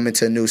coming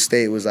to a new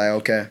state was like,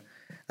 okay,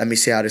 let me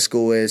see how the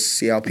school is,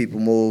 see how people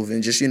move,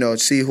 and just,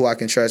 see who I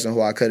can trust and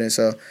who I couldn't.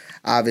 So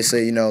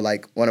obviously,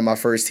 like one of my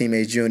first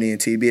teammates, Junie and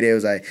TB, they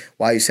was like,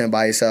 why you sitting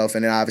by yourself?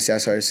 And then obviously I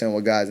started sitting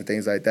with guys and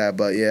things like that.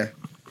 But yeah.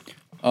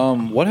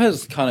 What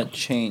has kind of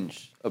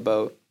changed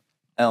about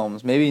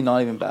Elms? Maybe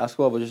not even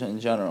basketball, but just in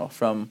general,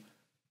 from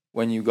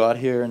when you got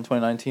here in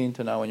 2019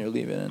 to now when you're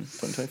leaving in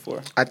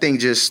 2024? I think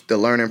just the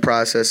learning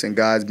process and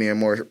guys being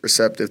more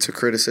receptive to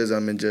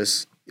criticism and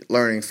just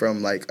learning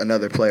from, like,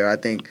 another player. I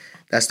think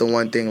that's the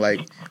one thing,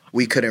 like,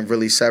 we couldn't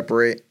really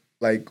separate.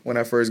 Like, when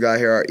I first got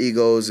here, our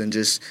egos and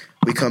just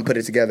we couldn't put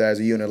it together as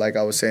a unit. Like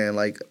I was saying,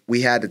 like, we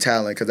had the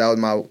talent because that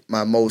was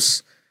my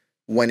most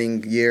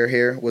winning year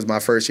here, was my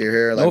first year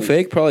here. Like, no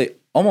fake, probably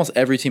almost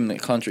every team in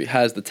the country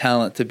has the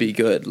talent to be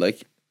good.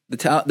 Like,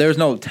 there's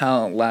no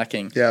talent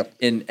lacking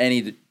in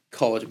any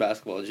college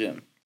basketball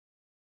gym.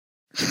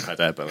 Cut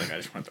that, but I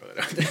just want to throw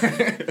that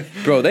out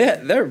there. Bro,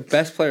 their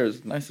best player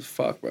is nice as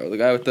fuck, bro. The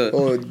guy with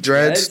the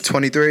dreads,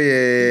 23,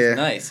 yeah. He's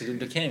nice.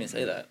 They can't even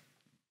say that.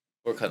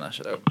 We're cutting that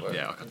shit out.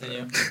 Yeah, I'll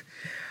continue.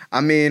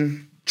 I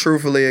mean,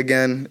 truthfully,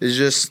 again, it's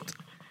just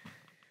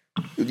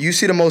you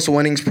see the most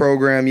winnings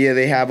program. Yeah,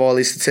 they have all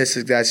these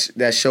statistics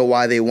that show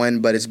why they win,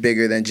 but it's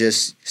bigger than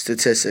just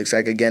statistics.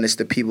 Like, again, it's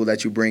the people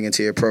that you bring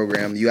into your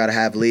program. You got to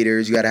have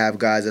leaders. You got to have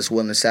guys that's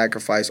willing to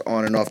sacrifice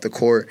on and off the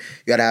court.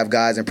 You got to have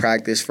guys in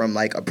practice, from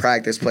like a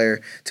practice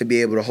player to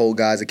be able to hold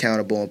guys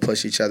accountable and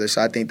push each other.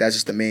 So I think that's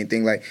just the main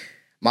thing. Like,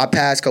 my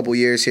past couple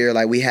years here,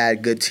 like, we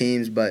had good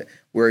teams, but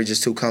we were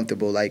just too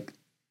comfortable. Like,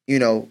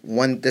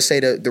 let's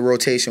say the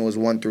rotation was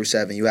 1 through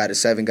 7. You had a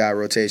 7-guy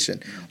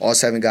rotation. All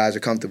 7 guys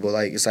are comfortable.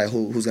 Like, it's like,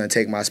 who's going to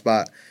take my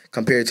spot?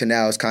 Compared to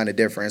now, it's kind of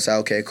different. It's like,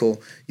 okay,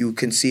 cool. You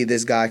can see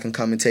this guy can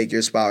come and take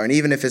your spot. And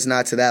even if it's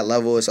not to that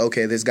level, it's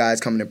okay, this guy's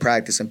coming to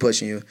practice and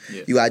pushing you.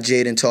 Yeah. You got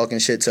Jaden talking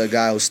shit to a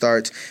guy who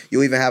starts.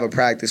 You even have a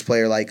practice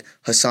player like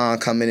Hassan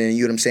coming in,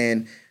 you know what I'm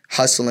saying,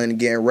 hustling,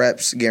 getting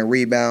reps, getting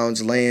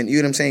rebounds, laying, you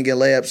know what I'm saying,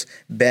 getting layups.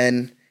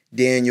 Ben,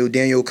 Daniel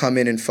will come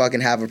in and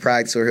fucking have a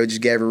practice, or he'll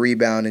just get every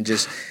rebound and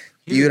just,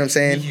 you know what I'm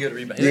saying?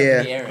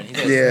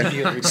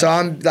 Yeah. So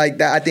I'm like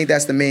that. I think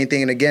that's the main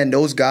thing. And again,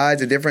 those guys,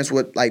 the difference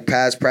with like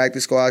past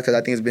practice squad, because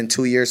I think it's been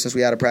 2 years since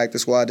we had a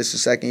practice squad. This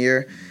is the 2nd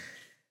year.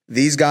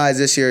 These guys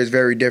this year is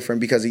very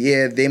different because,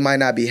 yeah, they might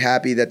not be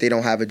happy that they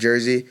don't have a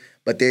jersey,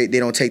 but they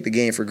don't take the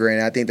game for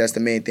granted. I think that's the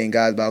main thing.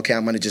 Guys, but okay,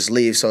 I'm going to just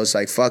leave. So it's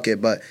like, fuck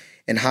it. But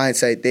in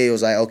hindsight, they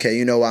was like, okay,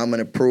 you know what? I'm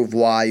going to prove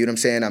why. You know what I'm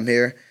saying? I'm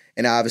here.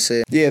 And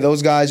obviously, yeah,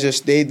 those guys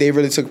just, they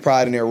really took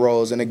pride in their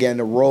roles. And again,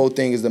 the role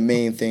thing is the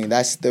main thing.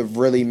 That's the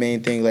really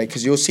main thing. Like,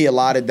 because you'll see a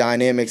lot of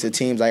dynamics of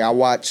teams. Like, I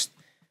watched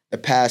the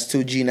past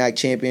 2 GNAC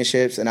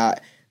championships, and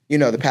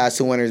the past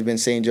 2 winners have been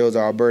St. Joe's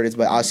or Alberta's,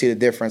 but I'll see the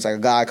difference. Like, a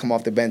guy come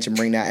off the bench and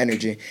bring that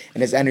energy.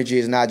 And his energy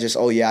is not just,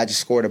 oh, yeah, I just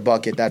scored a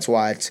bucket. That's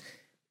why it's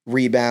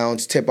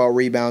rebounds, tip-out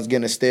rebounds,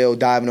 getting a steal,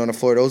 diving on the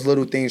floor. Those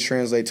little things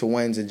translate to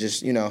wins and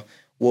just,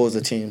 wills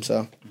the team.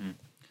 So. Mm-hmm.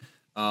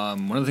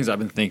 One of the things I've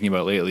been thinking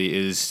about lately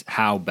is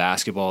how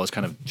basketball has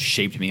kind of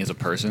shaped me as a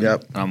person.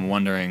 Yep. And I'm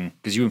wondering,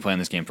 because you've been playing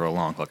this game for a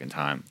long fucking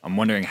time, I'm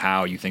wondering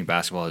how you think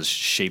basketball has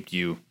shaped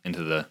you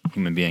into the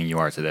human being you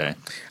are today.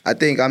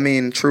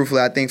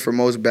 Truthfully, I think for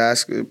most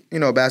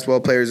basketball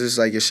players, it's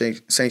like your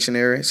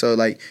sanctuary. So,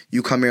 like,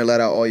 you come here and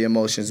let out all your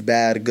emotions,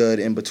 bad, good,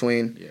 in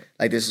between. Yeah.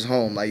 Like, this is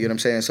home. Like, you know what I'm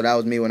saying? So that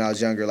was me when I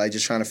was younger, like,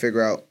 just trying to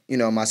figure out,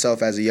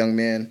 myself as a young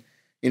man,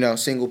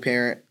 single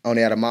parent,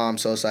 only had a mom.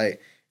 So it's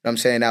like, you know what I'm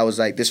saying? That was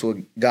like, this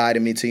would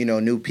guide me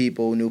to, new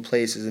people, new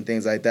places and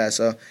things like that.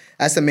 So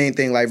that's the main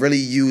thing. Like, really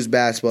use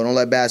basketball. Don't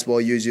let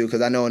basketball use you,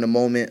 because I know in the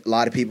moment, a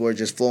lot of people are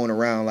just flowing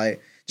around, like,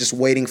 just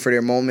waiting for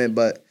their moment.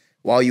 But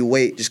while you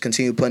wait, just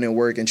continue putting in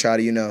work and try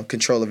to,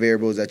 control the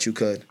variables that you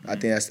could. I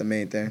think that's the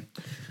main thing.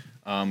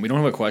 We don't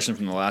have a question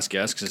from the last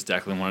guest because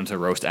Declan wanted to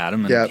roast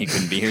Adam and he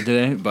couldn't be here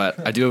today.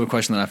 But I do have a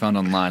question that I found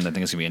online that I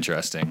think is going to be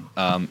interesting.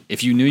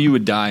 If you knew you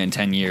would die in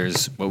 10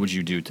 years, what would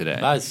you do today?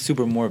 That's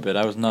super morbid.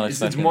 I was not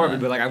expecting It's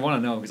morbid, but like, I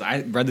want to know, because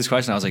I read this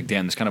question. I was like,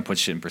 damn, this kind of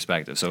puts shit in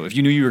perspective. So if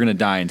you knew you were going to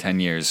die in 10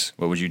 years,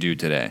 what would you do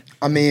today?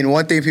 One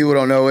thing people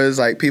don't know is,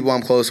 like, people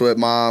I'm close with,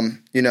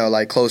 mom,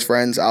 like, close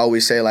friends, I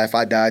always say, like, if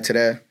I die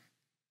today,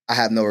 I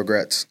have no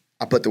regrets.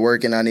 I put the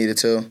work in I needed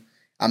to.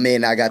 I may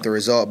not got the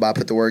result, but I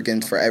put the work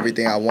in for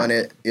everything I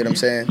wanted. You know what I'm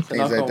saying?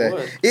 Things like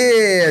that.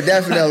 Yeah,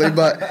 definitely.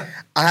 But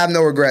I have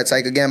no regrets.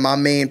 Like, again, my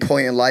main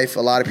point in life,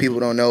 a lot of people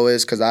don't know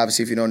is, because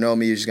obviously if you don't know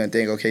me, you're just going to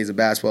think, okay, he's a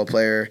basketball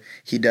player.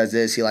 He does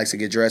this. He likes to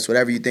get dressed.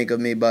 Whatever you think of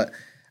me. But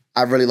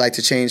I really like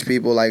to change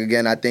people. Like,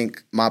 again, I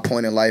think my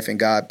point in life and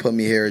God put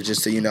me here is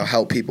just to,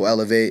 help people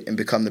elevate and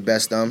become the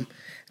best them.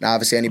 Now,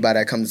 obviously, anybody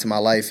that comes into my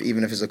life,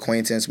 even if it's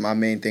acquaintance, my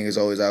main thing is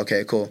always,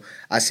 okay, cool.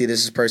 I see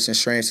this person's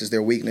strengths, this is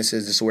their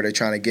weaknesses, this is where they're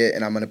trying to get,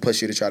 and I'm going to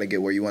push you to try to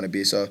get where you want to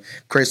be. So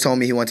Chris told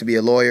me he wanted to be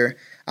a lawyer.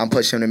 I'm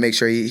pushing him to make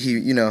sure he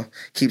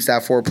keeps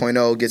that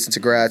 4.0, gets into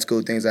grad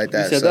school, things like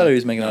that. He said that, or he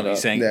was making that up?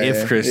 He's saying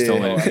if Chris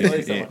told me.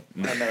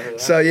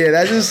 So yeah,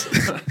 that's just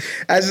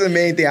the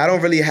main thing. I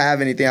don't really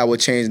have anything I would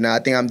change now. I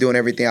think I'm doing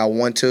everything I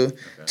want to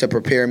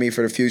prepare me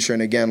for the future.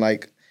 And again,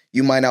 like,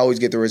 you might not always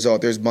get the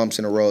result. There's bumps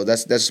in the road.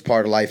 That's just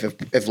part of life.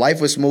 If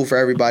life was smooth for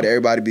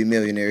everybody'd be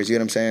millionaires. You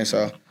know what I'm saying?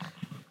 So,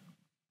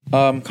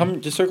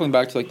 just circling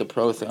back to like the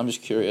pro thing. I'm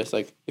just curious,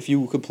 like, if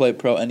you could play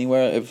pro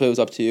anywhere, if it was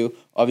up to you,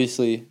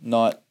 obviously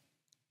not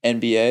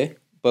NBA,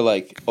 but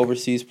like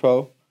overseas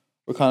pro.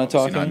 We're kind of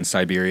talking. Not in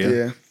Siberia.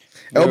 Yeah.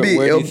 It'll be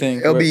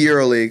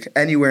EuroLeague.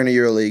 Anywhere in the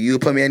EuroLeague. You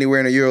put me anywhere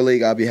in the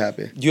EuroLeague, I'll be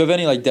happy. Do you have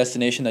any like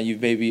destination that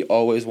you've maybe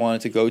always wanted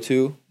to go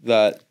to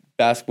that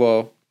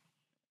basketball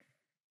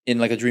in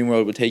like a dream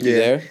world would take you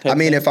there? I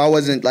mean, if I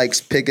wasn't like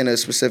picking a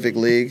specific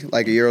league,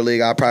 like a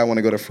EuroLeague, I probably want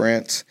to go to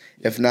France.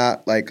 If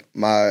not, like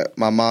my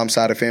mom's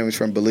side of family's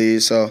from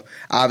Belize, so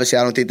obviously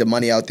I don't think the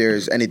money out there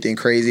is anything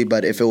crazy.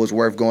 But if it was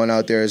worth going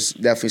out there, it's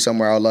definitely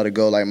somewhere I'd love to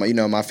go. Like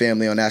my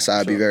family on that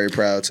side, I'd be very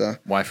proud. So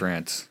why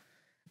France?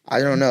 I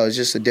don't know. It's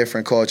just a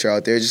different culture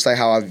out there. Just like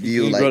how I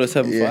view you like. You brought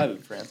a 7.5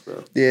 in France,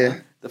 bro. Yeah.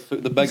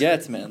 The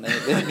baguettes, man.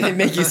 They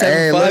make you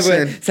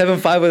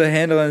 7.5 with a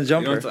handle and a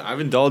jumper. I've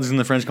indulged in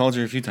the French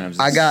culture a few times.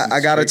 I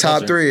got a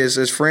top three.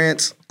 It's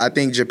France. I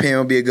think Japan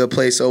would be a good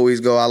place to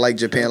always go. I like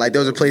Japan. Like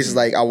those are places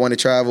like I want to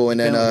travel. And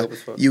then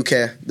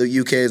UK. The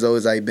UK has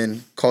always like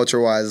been culture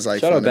wise.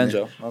 Like shout out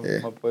Benjo.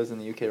 My boy's in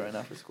the UK right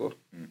now for school.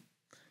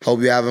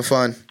 Hope you're having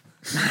fun.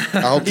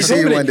 I hope to see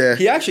you one day.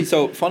 He actually.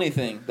 So funny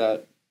thing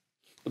that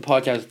the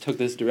podcast took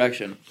this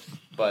direction,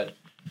 but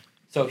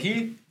so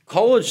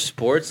college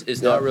sports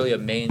is not really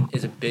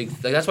is a big,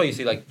 like, that's why you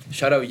see, like,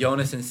 shout out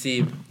Jonas and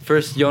Sieb.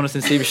 First, Jonas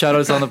and Sieb shout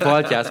outs on the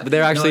podcast, but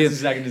they're actually,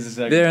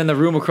 they're in the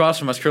room across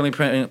from us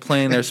currently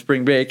playing their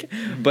spring break,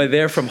 but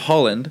they're from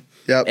Holland.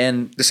 Yep.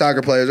 And the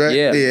soccer players, right?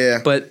 Yeah.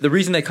 But the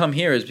reason they come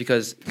here is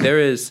because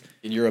there is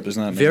in Europe there's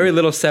not very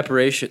little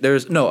separation.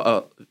 There's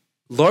a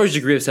large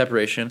degree of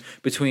separation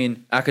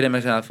between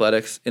academics and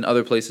athletics in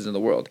other places in the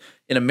world.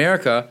 In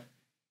America,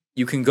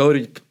 you can go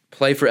to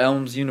play for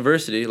Elms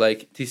University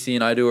like TC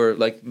and I do, or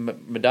like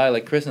Madai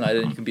like Chris and I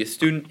did, and you can be a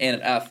student and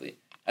an athlete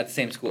at the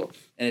same school.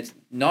 And it's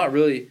not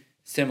really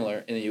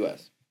similar in the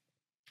U.S.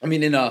 I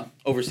mean, in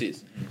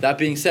overseas. That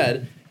being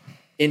said,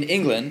 in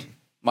England,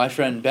 my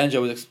friend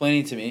Benjo was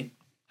explaining to me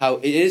how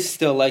it is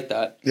still like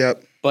that.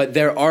 Yep. But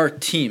there are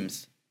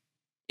teams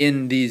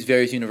in these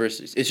various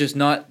universities. It's just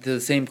not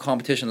the same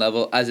competition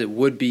level as it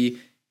would be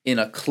in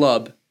a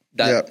club.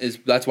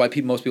 That's why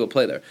most people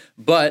play there.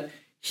 But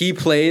he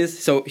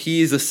plays, so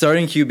he's the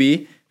starting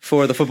QB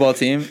for the football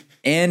team,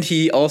 and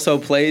he also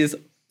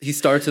he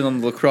starts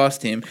on the lacrosse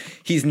team.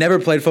 He's never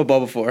played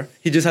football before.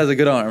 He just has a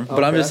good arm.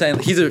 But I'm just saying,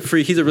 he's a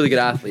really good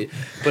athlete.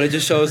 But it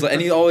just shows,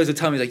 and he always would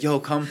tell me, like, yo,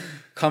 come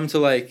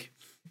to,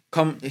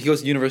 he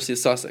goes to University of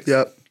Sussex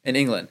in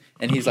England.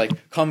 And he's like,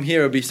 come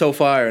here, it'll be so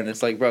fire. And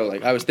it's like, bro,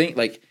 like, I was thinking,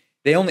 like,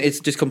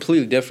 it's just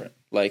completely different.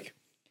 Like,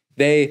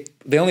 They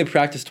only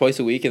practice twice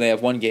a week and they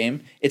have one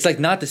game. It's like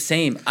not the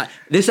same. I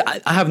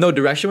have no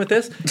direction with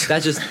this.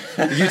 That's just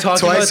you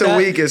talking about that. Twice a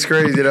week is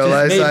crazy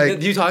though.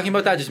 You talking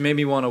about that just made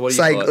me want to. It's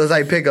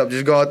like pickup.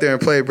 Just go out there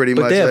and play pretty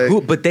much.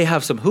 But they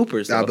have some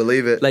hoopers. Though. I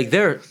believe it. Like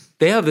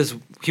they have this.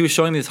 He was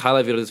showing me this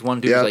highlight video. This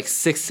one dude was like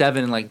 6'7"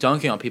 and like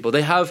dunking on people.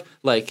 They have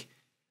like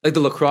the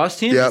lacrosse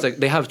team. It's like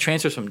they have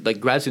transfers from like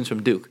grad students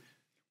from Duke.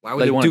 Why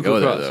would they want to go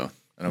there though?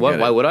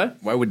 Why would I?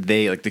 Why would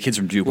they, like the kids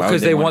from Duke?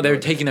 Because they're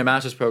taking their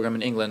master's program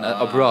in England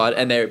abroad,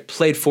 and they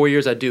played 4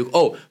 years at Duke.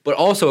 Oh, but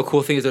also a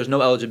cool thing is there's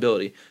no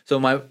eligibility. So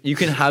you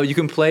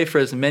can play for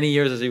as many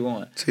years as you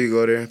want. So you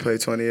go there and play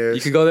 20 years.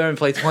 You could go there and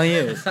play 20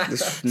 years.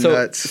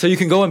 Nuts. So you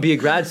can go and be a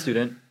grad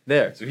student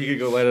there. So he could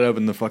go light it up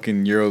in the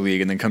fucking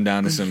EuroLeague and then come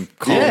down to some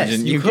college. Yes,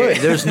 and you could.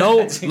 There's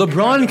no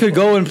LeBron could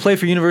go and play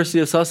for University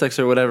of Sussex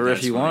or whatever if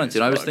he wanted to.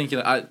 And I was thinking,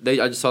 I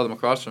just saw them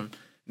across from.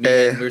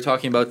 We were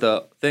talking about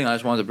the thing. I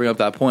just wanted to bring up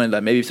that point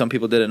that maybe some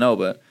people didn't know.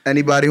 But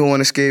anybody who want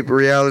to escape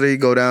reality,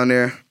 go down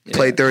there,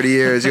 play 30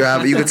 years. You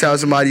can tell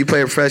somebody you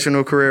play a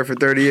professional career for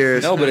 30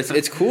 years. No, but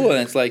it's cool,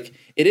 and it's like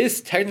it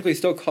is technically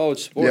still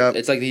college sport. Yep.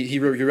 It's like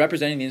you're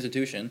representing the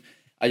institution.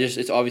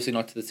 It's obviously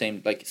not to the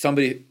same like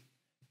somebody,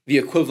 the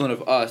equivalent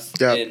of us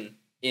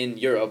in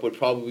Europe would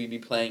probably be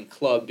playing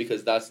club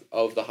because that's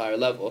of the higher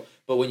level.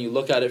 But when you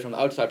look at it from the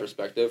outside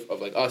perspective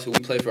of like us who we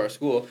play for our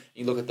school,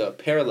 you look at the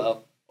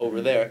parallel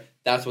over there.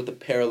 That's what the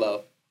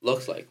parallel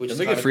looks like. Which Don't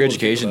they get free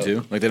education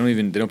too? Like they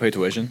don't pay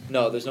tuition.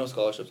 No, there's no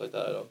scholarships like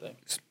that. I don't think.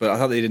 But I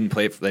thought they didn't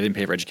pay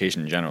for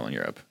education in general in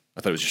Europe.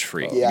 I thought it was just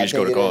free. Yeah, you just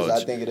go to college.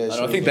 I think it is. I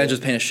don't think Ben's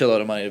just paying a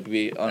shitload of money to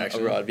be on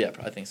abroad. Yeah,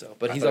 I think so.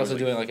 But he's also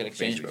doing like an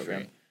exchange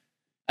program.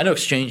 I know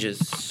exchange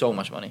is so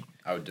much money.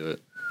 I would do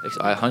it.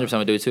 I 100%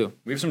 would do it too.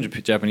 We have some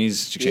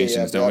Japanese exchange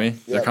students, don't we?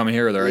 They're coming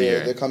here or they're already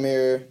here? They're coming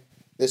here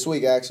this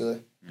week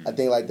actually. I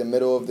think like the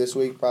middle of this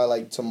week, probably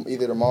like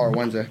either tomorrow or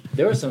Wednesday.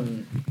 There were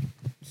some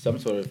some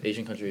sort of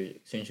Asian country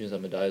exchange students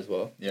at Madai as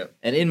well. Yeah.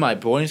 And in my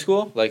boarding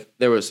school, like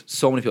there was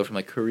so many people from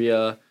like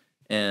Korea,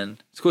 and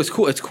it's cool. It's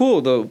cool. It's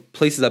cool the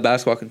places that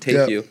basketball can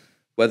take you.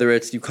 Whether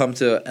it's you come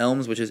to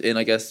Elms, which is in,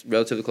 I guess,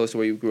 relatively close to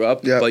where you grew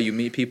up, but you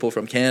meet people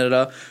from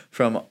Canada,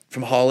 from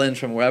Holland,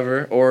 from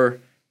wherever, or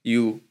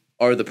you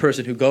are the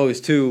person who goes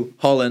to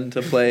Holland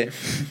to play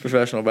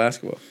professional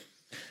basketball.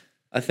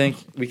 I think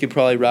we could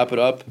probably wrap it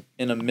up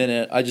in a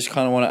minute. I just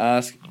kind of want to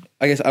ask.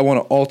 I guess I want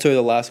to alter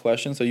the last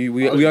question. So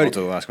we already alter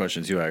the last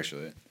question too.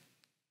 Actually,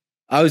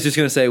 I was just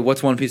gonna say,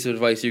 what's one piece of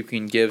advice you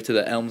can give to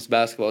the Elms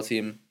basketball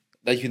team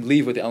that you can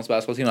leave with the Elms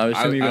basketball team? I was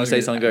assuming you're gonna say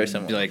something very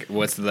similar. Like,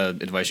 what's the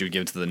advice you would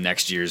give to the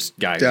next year's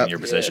guy in your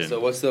position? So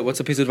what's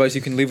the piece of advice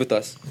you can leave with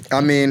us? I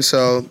mean,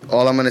 so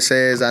all I'm gonna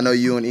say is I know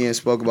you and Ian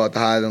spoke about the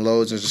highs and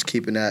lows and just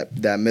keeping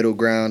that middle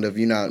ground of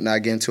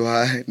not getting too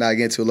high, not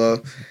getting too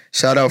low.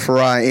 Shout out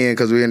Farah and Ian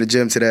because we were in the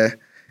gym today.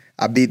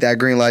 I beat that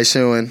green light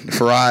shoeing.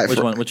 Farah, Which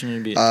one did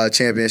you beat?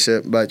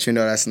 Championship, but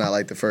that's not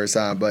like the first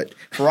time. But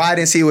Farah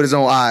didn't see it with his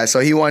own eyes,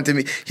 so he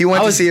wanted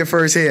to see it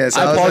firsthand. So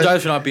I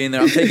apologize for not being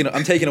there.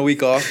 I'm taking a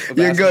week off.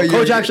 You're good.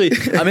 Coach, actually,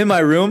 I'm in my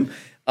room.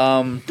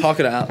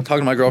 Talking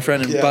to my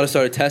girlfriend and about to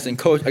start a test, and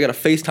Coach, I got a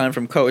FaceTime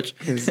from Coach.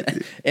 Answer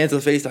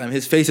the FaceTime.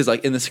 His face is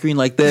like in the screen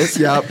like this.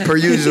 Yeah, per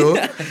usual.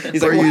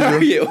 He's like, "Where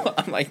are you?"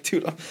 I'm like,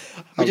 "Dude,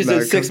 we just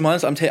did 6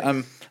 months. I'm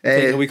taking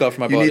a week off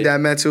from my body." You need that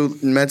mental.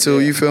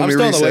 Yeah. You feel me? I'm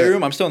still in the reset. weight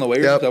room. I'm still in the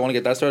weight room because I want to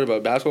get that started.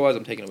 But basketball wise,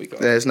 I'm taking a week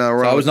off. Yeah, it's not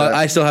wrong. So I was not.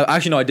 I still have.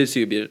 Actually, no. I did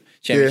see you beat a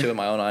championship with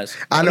my own eyes.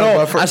 I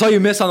know. I saw you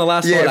miss on the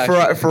last. Yeah,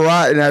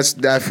 Farah, and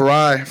that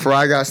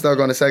Farah got stuck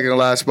on the second to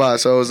last spot.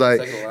 So it was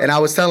like, and I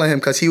was telling him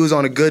because he was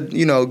on a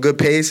good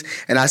pace,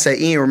 and I said,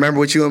 Ian, remember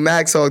what you and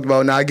Max talked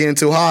about, not getting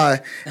too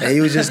high, and he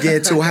was just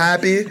getting too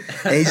happy,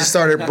 and he just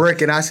started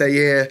bricking. I said,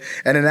 yeah,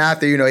 and then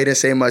after, he didn't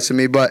say much to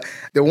me, but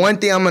the one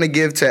thing I'm gonna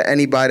give to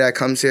anybody that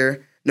comes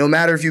here. No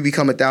matter if you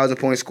become a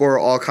 1,000-point scorer,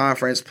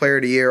 all-conference, player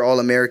of the year,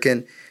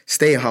 all-American,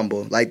 stay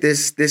humble. Like,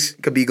 this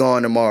could be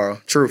gone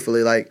tomorrow,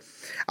 truthfully. Like,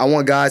 I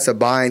want guys to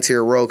buy into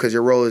your role because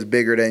your role is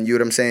bigger than,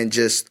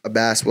 just a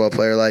basketball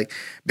player. Like,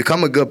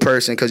 become a good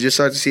person because you'll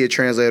start to see it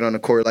translate on the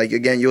court. Like,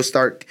 again, you'll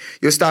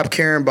stop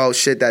caring about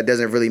shit that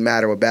doesn't really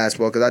matter with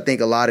basketball because I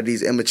think a lot of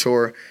these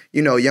immature,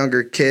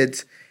 younger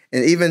kids –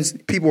 and even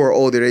people who are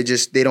older,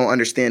 they don't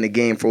understand the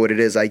game for what it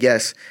is. Like,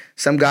 yes,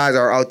 some guys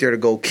are out there to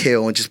go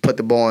kill and just put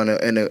the ball in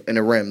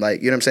a rim.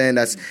 Like, you know what I'm saying?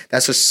 That's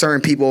what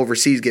certain people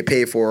overseas get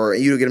paid for. Or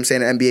you get what I'm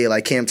saying? The NBA,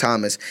 like Cam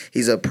Thomas,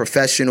 he's a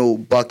professional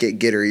bucket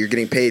getter. You're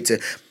getting paid to.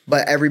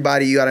 But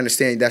everybody, you got to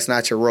understand that's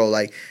not your role.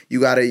 Like, you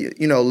got to,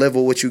 live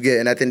with what you get.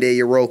 And at the end of the day,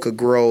 your role could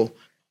grow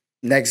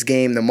next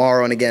game,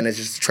 tomorrow, and again, it's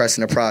just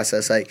trusting the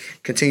process. Like,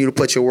 continue to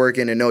put your work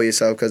in and know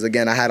yourself. Because,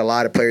 again, I had a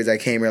lot of players that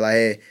came here like,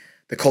 hey,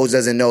 the coach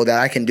doesn't know that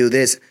I can do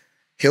this.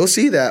 He'll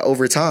see that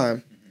over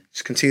time.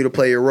 Just continue to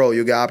play your role.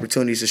 You'll get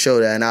opportunities to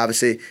show that. And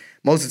obviously,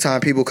 most of the time,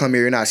 people come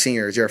here, you're not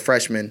seniors. You're a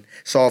freshman,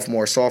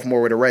 sophomore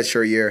with a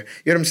redshirt year.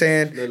 You know what I'm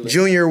saying? Literally.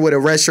 Junior with a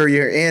redshirt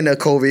year and a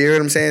COVID year. You know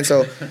what I'm saying?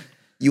 So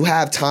you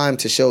have time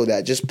to show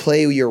that. Just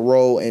play your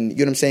role and,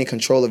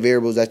 control the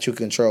variables that you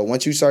control.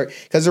 Once you start,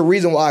 because the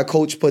reason why a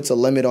coach puts a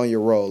limit on your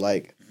role,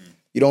 like,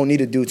 you don't need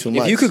to do too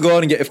much. If you could go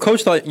out and get, if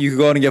Coach thought you could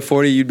go out and get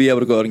 40, you'd be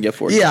able to go out and get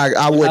 40. Yeah,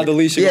 I would.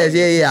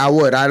 Yeah, I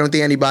would. I don't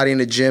think anybody in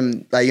the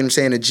gym, like, the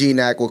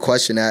GNAC will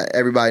question that.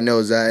 Everybody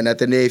knows that. And at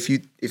the end of the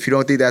day, if you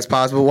don't think that's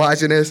possible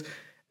watching this,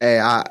 hey,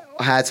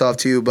 hats off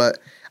to you. But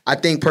I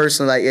think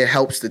personally, like, it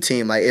helps the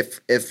team. Like,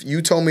 if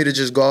you told me to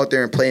just go out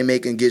there and play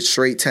make and get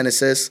straight 10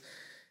 assists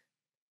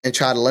and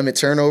try to limit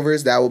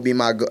turnovers,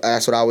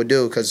 that's what I would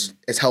do because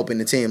it's helping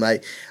the team.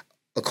 Like,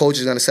 a coach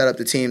is going to set up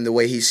the team the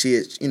way he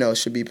sees it,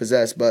 should be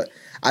possessed. But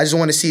I just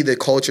want to see the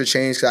culture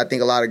change because I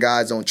think a lot of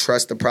guys don't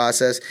trust the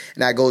process,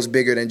 and that goes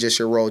bigger than just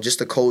your role. Just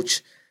the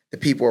coach, the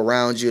people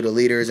around you, the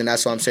leaders, and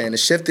that's what I'm saying. The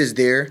shift is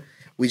there.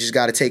 We just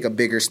got to take a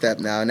bigger step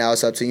now. Now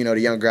it's up to, the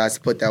young guys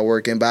to put that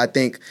work in. But I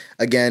think,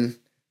 again,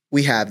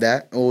 we have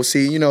that. And we'll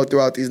see,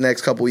 throughout these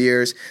next couple of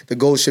years. The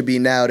goal should be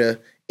now to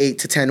 8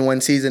 to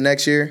 10-win season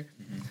next year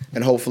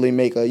and hopefully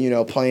make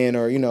a, play-in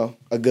or,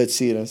 a good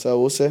season. So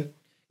we'll see.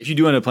 If you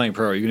do end up playing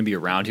pro, are you going to be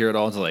around here at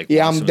all to like?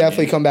 Yeah, I'm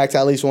definitely come back to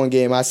at least one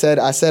game. I said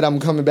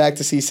I'm coming back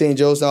to see St.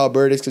 Joe's and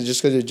Albertus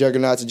because of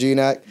juggernauts of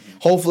GNAC.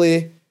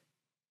 Hopefully,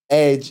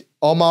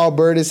 all my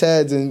Albertus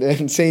heads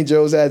and St.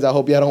 Joe's heads. I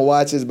hope y'all don't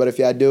watch this, but if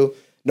y'all do,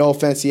 no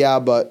offense to y'all,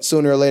 but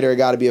sooner or later it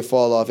got to be a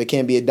fall off. It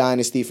can't be a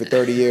dynasty for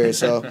 30 years.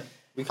 So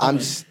I'm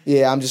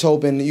just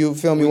hoping you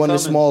feel me. One of the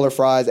smaller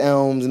fries,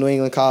 Elms, New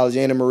England College,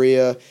 Anna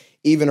Maria,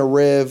 even a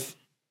Riv,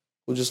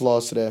 who just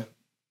lost today.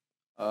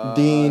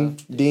 Dean,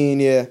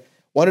 yeah.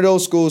 One of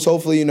those schools,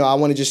 hopefully, I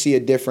want to just see a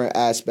different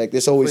aspect.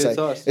 It's always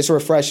it's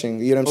refreshing.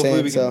 You know what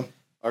I'm saying?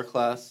 Our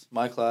class,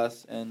 my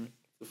class, and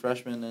the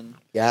freshmen. And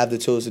I have the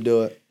tools to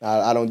do it.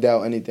 I don't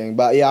doubt anything.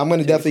 But, yeah, I'm going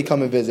to definitely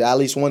come and visit. At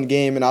least one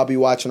game, and I'll be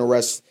watching the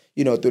rest,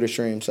 through the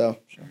stream. So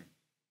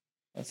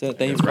That's it.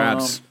 Thank you for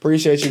coming on.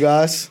 Appreciate you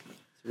guys.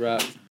 It's a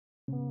wrap.